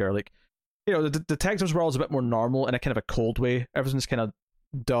the anger. Like, the detective's world is a bit more normal in a kind of a cold way. Everything's kind of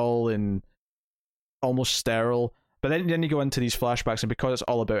dull and almost sterile. But then you go into these flashbacks, and because it's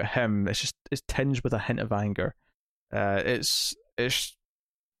all about him, it's tinged with a hint of anger. It's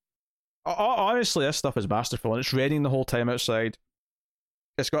honestly, this stuff is masterful, and it's raining the whole time outside.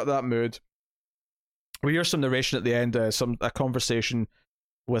 It's got that mood. We hear some narration at the end, a conversation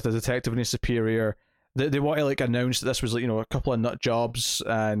with a detective and his superior. They want to announce that this was a couple of nut jobs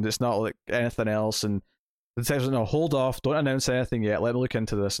and it's not like anything else. And the detective's like, no, hold off, don't announce anything yet. Let me look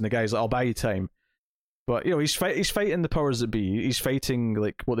into this. And the guy's like, I'll buy you time. But he's fighting the powers that be. He's fighting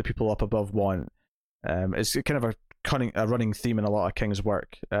what the people up above want. It's kind of a running theme in a lot of King's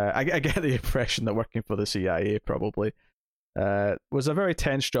work. I get the impression that working for the CIA probably was a very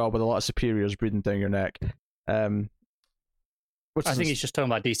tense job with a lot of superiors breathing down your neck. I think he's just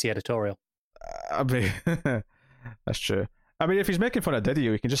talking about DC editorial. I mean, that's true. I mean, if he's making fun of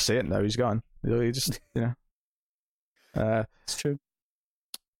Didio, he can just say it now. He's gone. He just, it's true.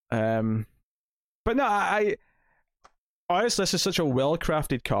 But no, I honestly, this is such a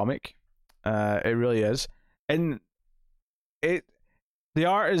well-crafted comic. It really is, and the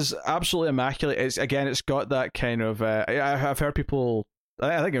art is absolutely immaculate. It's got that kind of. I've heard people.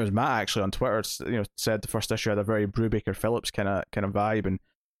 I think it was Matt actually on Twitter. Said the first issue had a very Brubaker Phillips kind of vibe, and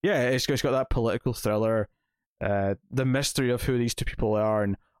yeah, it's got that political thriller, the mystery of who these two people are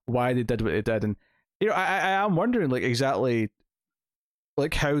and why they did what they did, and I am wondering like exactly.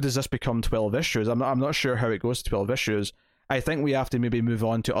 Like, how does this become 12 issues? I'm not sure how it goes to 12 issues. I think we have to maybe move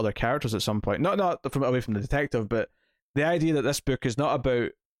on to other characters at some point. Not from away from the detective, but the idea that this book is not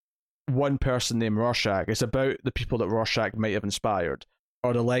about one person named Rorschach. It's about the people that Rorschach might have inspired,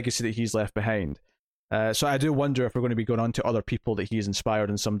 or the legacy that he's left behind. So I do wonder if we're going to be going on to other people that he's inspired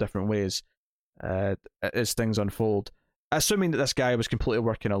in some different ways as things unfold. Assuming that this guy was completely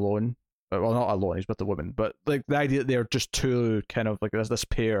working alone. Well, not alone, he's with the woman, but like the idea that they're just two kind of like this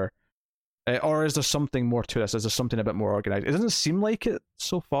pair, or is there something more to this? Is there something a bit more organized? It doesn't seem like it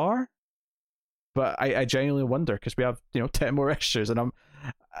so far, but I genuinely wonder because we have 10 more issues, and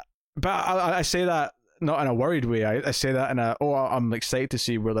I say that not in a worried way. I say that in I'm excited to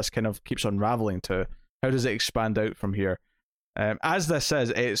see where this kind of keeps unraveling to. How does it expand out from here? As this is,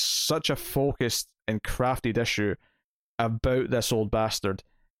 it's such a focused and crafted issue about this old bastard.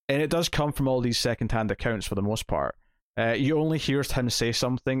 And it does come from all these second-hand accounts for the most part. You only hear him say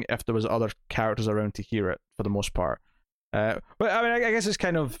something if there was other characters around to hear it, for the most part. But I mean, I guess it's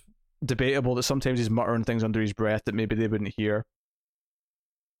kind of debatable that sometimes he's muttering things under his breath that maybe they wouldn't hear,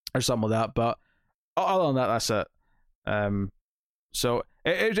 or something like that. But other than that, that's it. So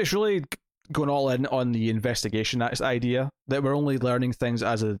it's really going all in on the investigation. That's the idea that we're only learning things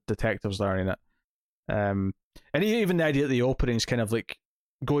as a detective's learning it. And even the idea that the opening is kind of like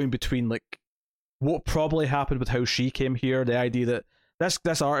going between like what probably happened with how she came here, the idea that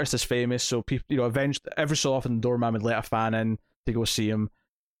this artist is famous, so people every so often the doorman would let a fan in to go see him,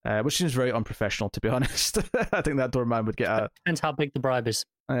 which seems very unprofessional, to be honest. I think that doorman would get depends how big the bribe is.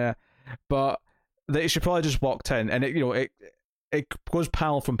 Yeah, but she probably just walked in, and it goes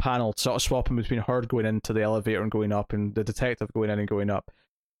panel from panel, sort of swapping between her going into the elevator and going up, and the detective going in and going up.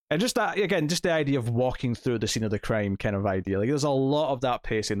 And just that, again, just the idea of walking through the scene of the crime kind of idea. Like, there's a lot of that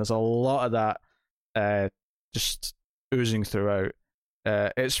pacing. There's a lot of that just oozing throughout.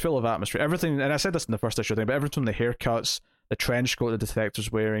 It's full of atmosphere. Everything, and I said this in the first issue thing, but everything from the haircuts, the trench coat the detective's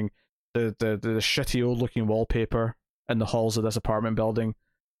wearing, the shitty old-looking wallpaper in the halls of this apartment building,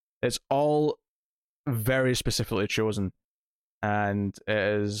 it's all very specifically chosen. And it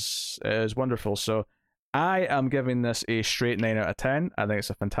is wonderful. So I am giving this a straight 9 out of 10. I think it's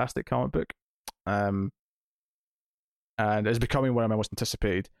a fantastic comic book. And it's becoming one of my most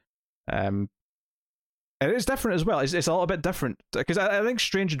anticipated. And it is different as well. It's a little bit different. Because I think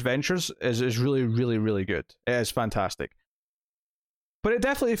Strange Adventures is really, really, really good. It is fantastic. But it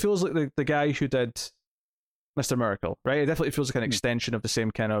definitely feels like the guy who did Mr. Miracle, right? It definitely feels like an extension of the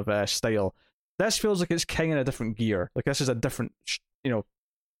same kind of style. This feels like it's kind of a different gear. Like, this is a different,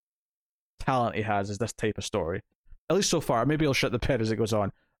 talent he has, is this type of story. At least so far. Maybe he'll shut the bed as it goes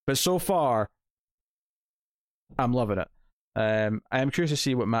on. But so far, I'm loving it. I am curious to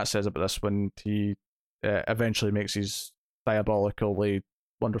see what Matt says about this when he eventually makes his diabolically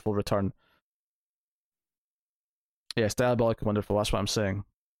wonderful return. Yes, diabolically wonderful. That's what I'm saying.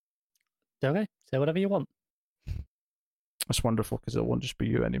 Okay, say whatever you want. It's wonderful because it won't just be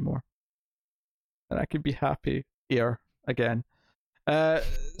you anymore. And I can be happy here again.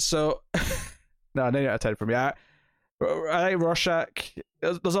 So, no, 9 out of 10 for me. I like Rorschach.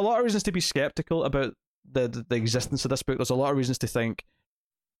 There's a lot of reasons to be skeptical about the existence of this book. There's a lot of reasons to think,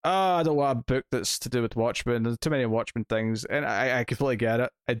 I don't want a book that's to do with Watchmen. There's too many Watchmen things, and I completely get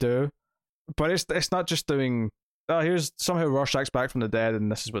it. I do, but it's not just doing. Here's somehow Rorschach's back from the dead,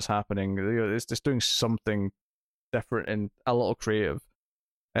 and this is what's happening. It's just doing something different and a little creative.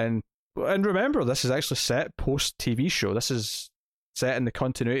 And remember, this is actually set post TV show. This is set in the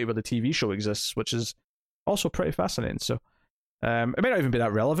continuity where the TV show exists, which is also pretty fascinating. So, it may not even be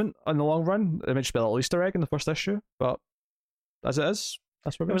that relevant in the long run. It may just be a little Easter egg in the first issue, but as it is,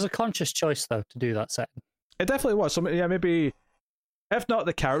 that's where it was a conscious choice, though, to do that setting. It definitely was. So, yeah, maybe if not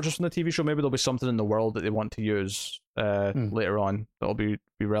the characters from the TV show, maybe there'll be something in the world that they want to use later on that'll be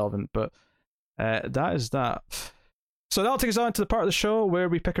relevant. But that is that. So that'll take us on to the part of the show where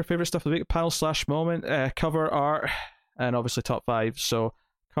we pick our favourite stuff of the week, panel/moment, cover art, and obviously top 5. So,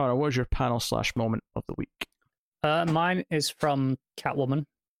 Connor, what is your panel/moment of the week? Mine is from Catwoman,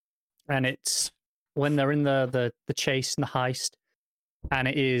 and it's when they're in the chase and the heist, and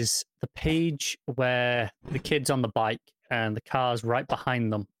it is the page where the kid's on the bike and the car's right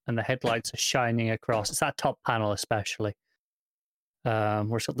behind them, and the headlights are shining across. It's that top panel especially.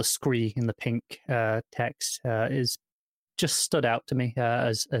 where it's got the scree in the pink text, is just stood out to me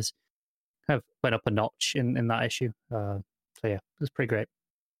as kind of went up a notch in that issue. So yeah, it was pretty great.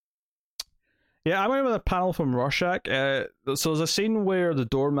 Yeah, I remember the panel from Rorschach. So there's a scene where the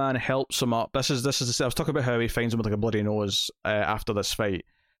doorman helps him up. This is. I was talking about how he finds him with like a bloody nose after this fight,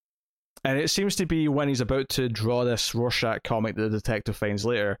 and it seems to be when he's about to draw this Rorschach comic that the detective finds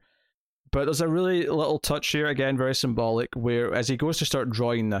later. But there's a really little touch here, again, very symbolic, where as he goes to start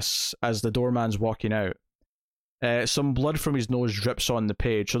drawing this, as the doorman's walking out, some blood from his nose drips on the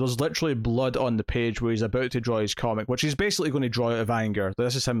page. So there's literally blood on the page where he's about to draw his comic, which he's basically going to draw out of anger.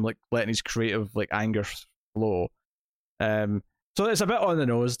 This is him like letting his creative like anger flow. So it's a bit on the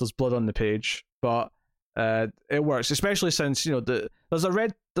nose. There's blood on the page, but it works, especially since there's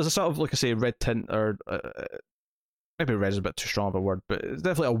a sort of, like I say, red tint, or maybe red is a bit too strong of a word, but it's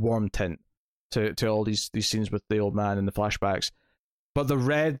definitely a warm tint to all these scenes with the old man and the flashbacks. But the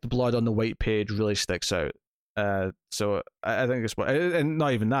red blood on the white page really sticks out. So I think it's, and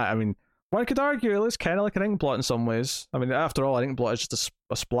not even that. I mean, one could argue it's kind of like an ink blot in some ways. I mean, after all, an ink blot is just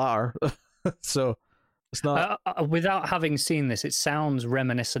a splatter. So it's not. Without having seen this, it sounds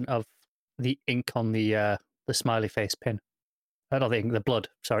reminiscent of the ink on the smiley face pin. I don't think the blood.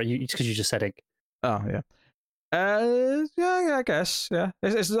 Sorry, because you just said ink. Oh yeah. Yeah, I guess. Yeah,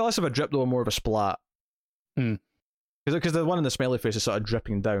 it's less of a drip though, more of a splat. Because the one in the smiley face is sort of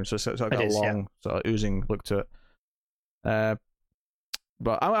dripping down, so it's sort of got a long sort of oozing look to it.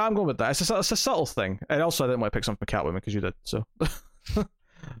 But I'm going with that. It's a subtle thing, and also I didn't want to pick something for Catwoman because you did. So,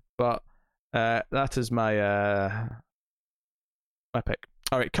 but that is my pick.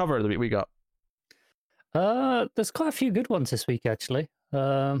 All right, cover of the week we got. There's quite a few good ones this week actually.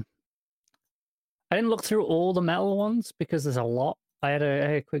 I didn't look through all the metal ones because there's a lot. I had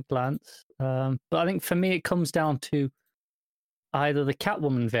a quick glance. But I think for me it comes down to either the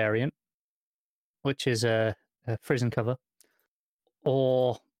Catwoman variant, which is a Frizzen cover,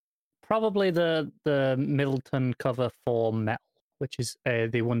 or probably the Middleton cover for metal, which is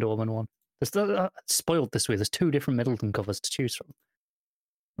the Wonder Woman one. Spoiled this week. There's two different Middleton covers to choose from.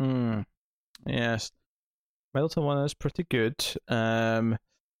 Yes. Middleton one is pretty good. I'm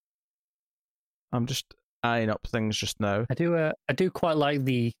just eyeing up things just now. I do quite like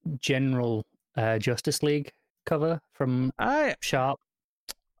the general Justice League cover from Sharp.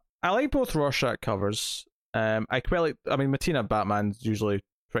 I like both Rorschach covers. I quite like. I mean, Mattina Batman's usually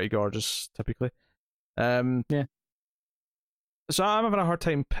pretty gorgeous, typically. Yeah. So I'm having a hard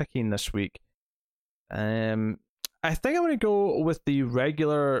time picking this week. I think I'm going to go with the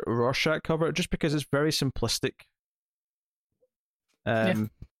regular Rorschach cover just because it's very simplistic.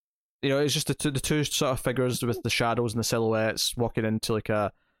 It's just the two sort of figures with the shadows and the silhouettes walking into like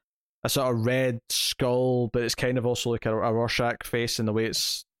a sort of red skull, but it's kind of also like a Rorschach face in the way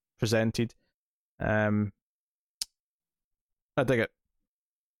it's presented. I dig it.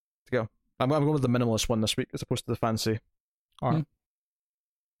 To go. I'm going with the minimalist one this week as opposed to the fancy art.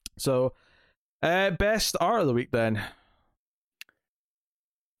 So, best art of the week then.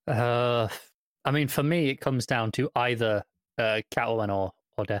 I mean, for me, it comes down to either Catwoman or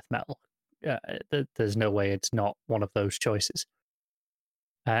Death Metal. There's no way it's not one of those choices.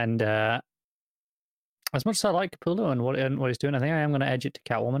 And as much as I like Capullo and what he's doing, I think I am going to edge it to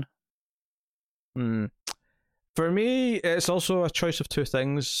Catwoman. For me, it's also a choice of two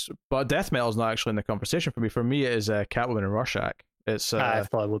things, but Death Metal is not actually in the conversation for me. For me, it is Catwoman and Rorschach. It's I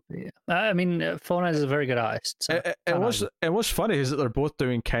thought it would be. I mean, Fornes is a very good artist. So what's funny is that they're both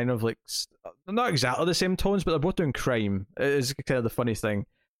doing kind of like not exactly the same tones, but they're both doing crime. It is kind of the funny thing.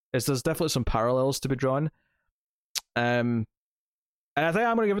 Is there's definitely some parallels to be drawn. And I think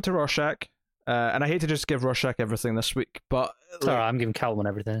I'm going to give it to Rorschach. And I hate to just give Rorschach everything this week, but sorry, I'm giving Catwoman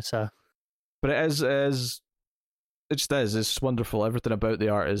everything. So, but it is. It just is. It's wonderful. Everything about the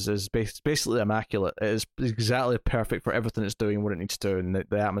art is basically immaculate. It is exactly perfect for everything it's doing, what it needs to do, and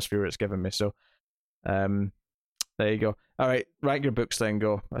the atmosphere it's given me. So, there you go. All right, rank your books then.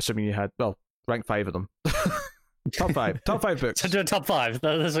 Go. Assuming you had, rank 5 of them. Top 5 books. So do a top 5.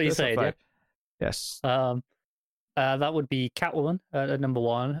 That's what you say. Yeah? Yes. That would be Catwoman at number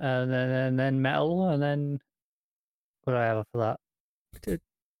 1, and then Metal, and then what do I have after that?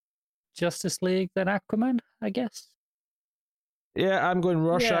 Justice League, then Aquaman, I guess. Yeah, I'm going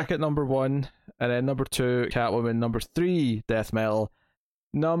Rorschach at number 1, and then number 2, Catwoman, number 3, Death Metal,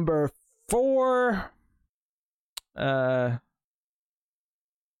 number 4, I'll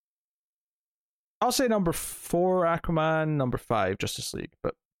say number 4, Aquaman, number 5, Justice League,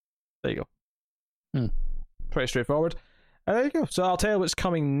 but there you go. Pretty straightforward. And there you go. So I'll tell you what's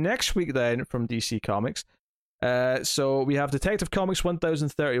coming next week then from DC Comics. So we have Detective Comics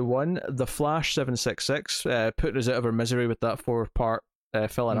 1031, The Flash 766, putting us out of our misery with that 4-part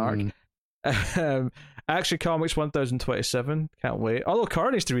fill-in arc. Action Comics 1027, can't wait. Although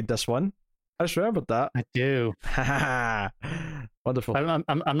Carl needs to read this one. I just remembered that. I do. Wonderful.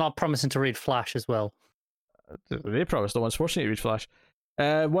 I'm not promising to read Flash as well. They promised, no one's forcing you to read Flash.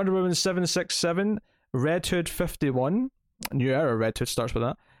 Wonder Woman 767, Red Hood 51, New Era Red Hood starts with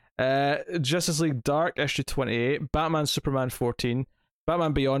that. Justice League Dark issue 28, Batman Superman 14,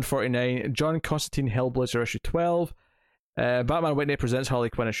 Batman Beyond 49, John Constantine Hellblazer issue 12, Batman Whitney presents Harley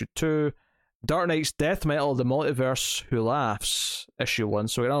Quinn issue 2, Dark Knight's Death Metal The Multiverse Who Laughs issue 1,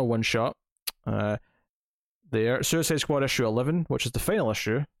 so we're on a one shot there. Suicide Squad issue 11, which is the final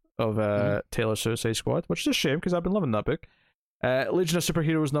issue of Taylor's Suicide Squad, which is a shame because I've been loving that book. Legion of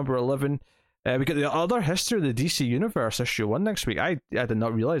Superheroes number 11. We get the other history of the DC Universe issue 1 next week. I did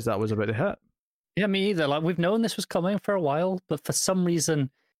not realize that was about to hit. Yeah, me either. Like, we've known this was coming for a while, but for some reason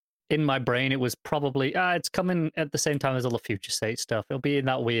in my brain it was probably it's coming at the same time as all the Future State stuff. It'll be in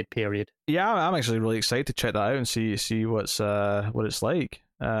that weird period. Yeah, I'm actually really excited to check that out and see what it's like.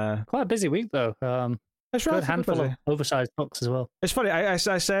 Quite a busy week though. It's a handful of oversized books as well. It's funny. I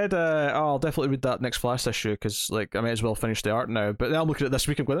said I'll definitely read that next Flash issue because like I may as well finish the art now. But then I'm looking at this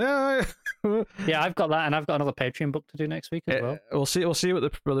week and going, yeah, I've got that, and I've got another Patreon book to do next week as well. We'll see where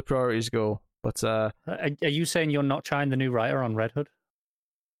the priorities go. But are you saying you're not trying the new writer on Red Hood?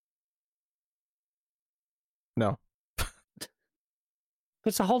 No.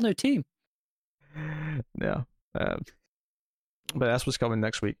 It's a whole new team. Yeah. But that's what's coming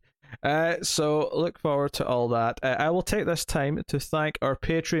next week. So look forward to all that. I will take this time to thank our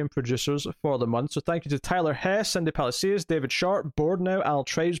Patreon producers for the month. So thank you to Tyler Hess, Cindy Palacios, David Sharp, Boardnow, Al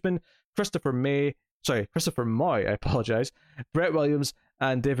Tribesman, Christopher Moy, I apologize, Brett Williams,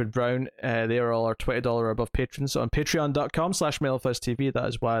 and David Brown. They are all our $20 or above patrons on patreon.com/MailFuzzTV. That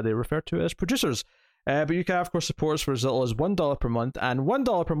is why they refer to it as producers. But you can, of course, support us for as little as $1 per month, and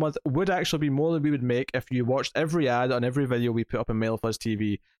 $1 per month would actually be more than we would make if you watched every ad on every video we put up on MailFuzz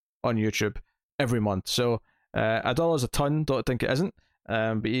TV on YouTube every month. So $1 is a ton, don't think it isn't. But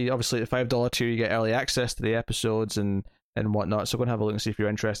obviously at the $5 tier you get early access to the episodes and whatnot, so go and have a look and see if you're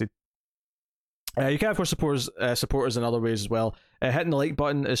interested. You can, of course, support us in other ways as well. Hitting the like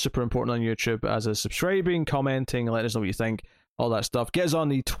button is super important on YouTube, as is subscribing, commenting, letting us know what you think, all that stuff. Get us on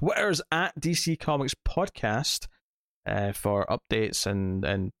the Twitters at DC Comics Podcast for updates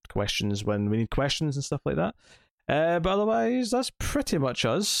and questions when we need questions and stuff like that. But otherwise, that's pretty much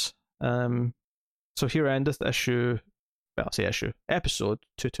us. So here endeth episode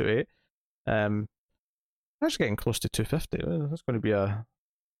 228. That's getting close to 250. That's going to be a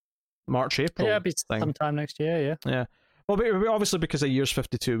March, April. Yeah, it'll be thing. Sometime next year, Yeah. Well, obviously, because a year's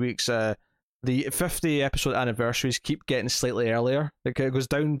 52 weeks, the 50 episode anniversaries keep getting slightly earlier. It goes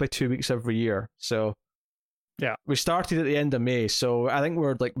down by 2 weeks every year. So, yeah, we started at the end of May, so I think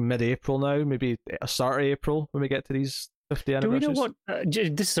we're like mid-April now, maybe a start of April when we get to these 50 anniversaries. Do we know what?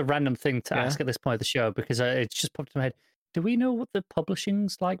 This is a random thing to ask at this point of the show because it's just popped in my head. Do we know what the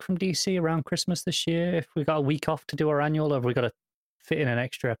publishing's like from DC around Christmas this year? If we got a week off to do our annual, or have we got to fit in an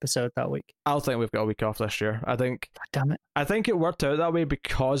extra episode that week? I don't think we've got a week off this year. I think. God damn it! I think it worked out that way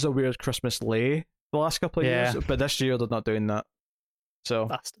because of weird Christmas lay the last couple of years, but this year they're not doing that. So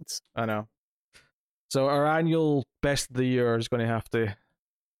bastards. I know. So our annual best of the year is going to have to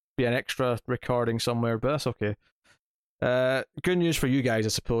be an extra recording somewhere, but that's okay. Good news for you guys, I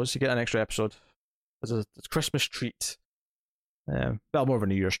suppose. You get an extra episode as a Christmas treat. Well, more of a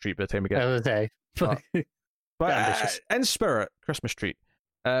New Year's treat by the time we get. Other day. But in spirit, Christmas treat.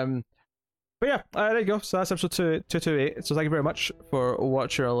 But yeah, there you go. So that's episode 228. So thank you very much for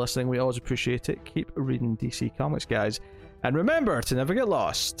watching or listening. We always appreciate it. Keep reading DC Comics, guys. And remember to never get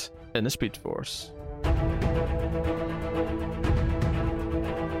lost in the Speed Force.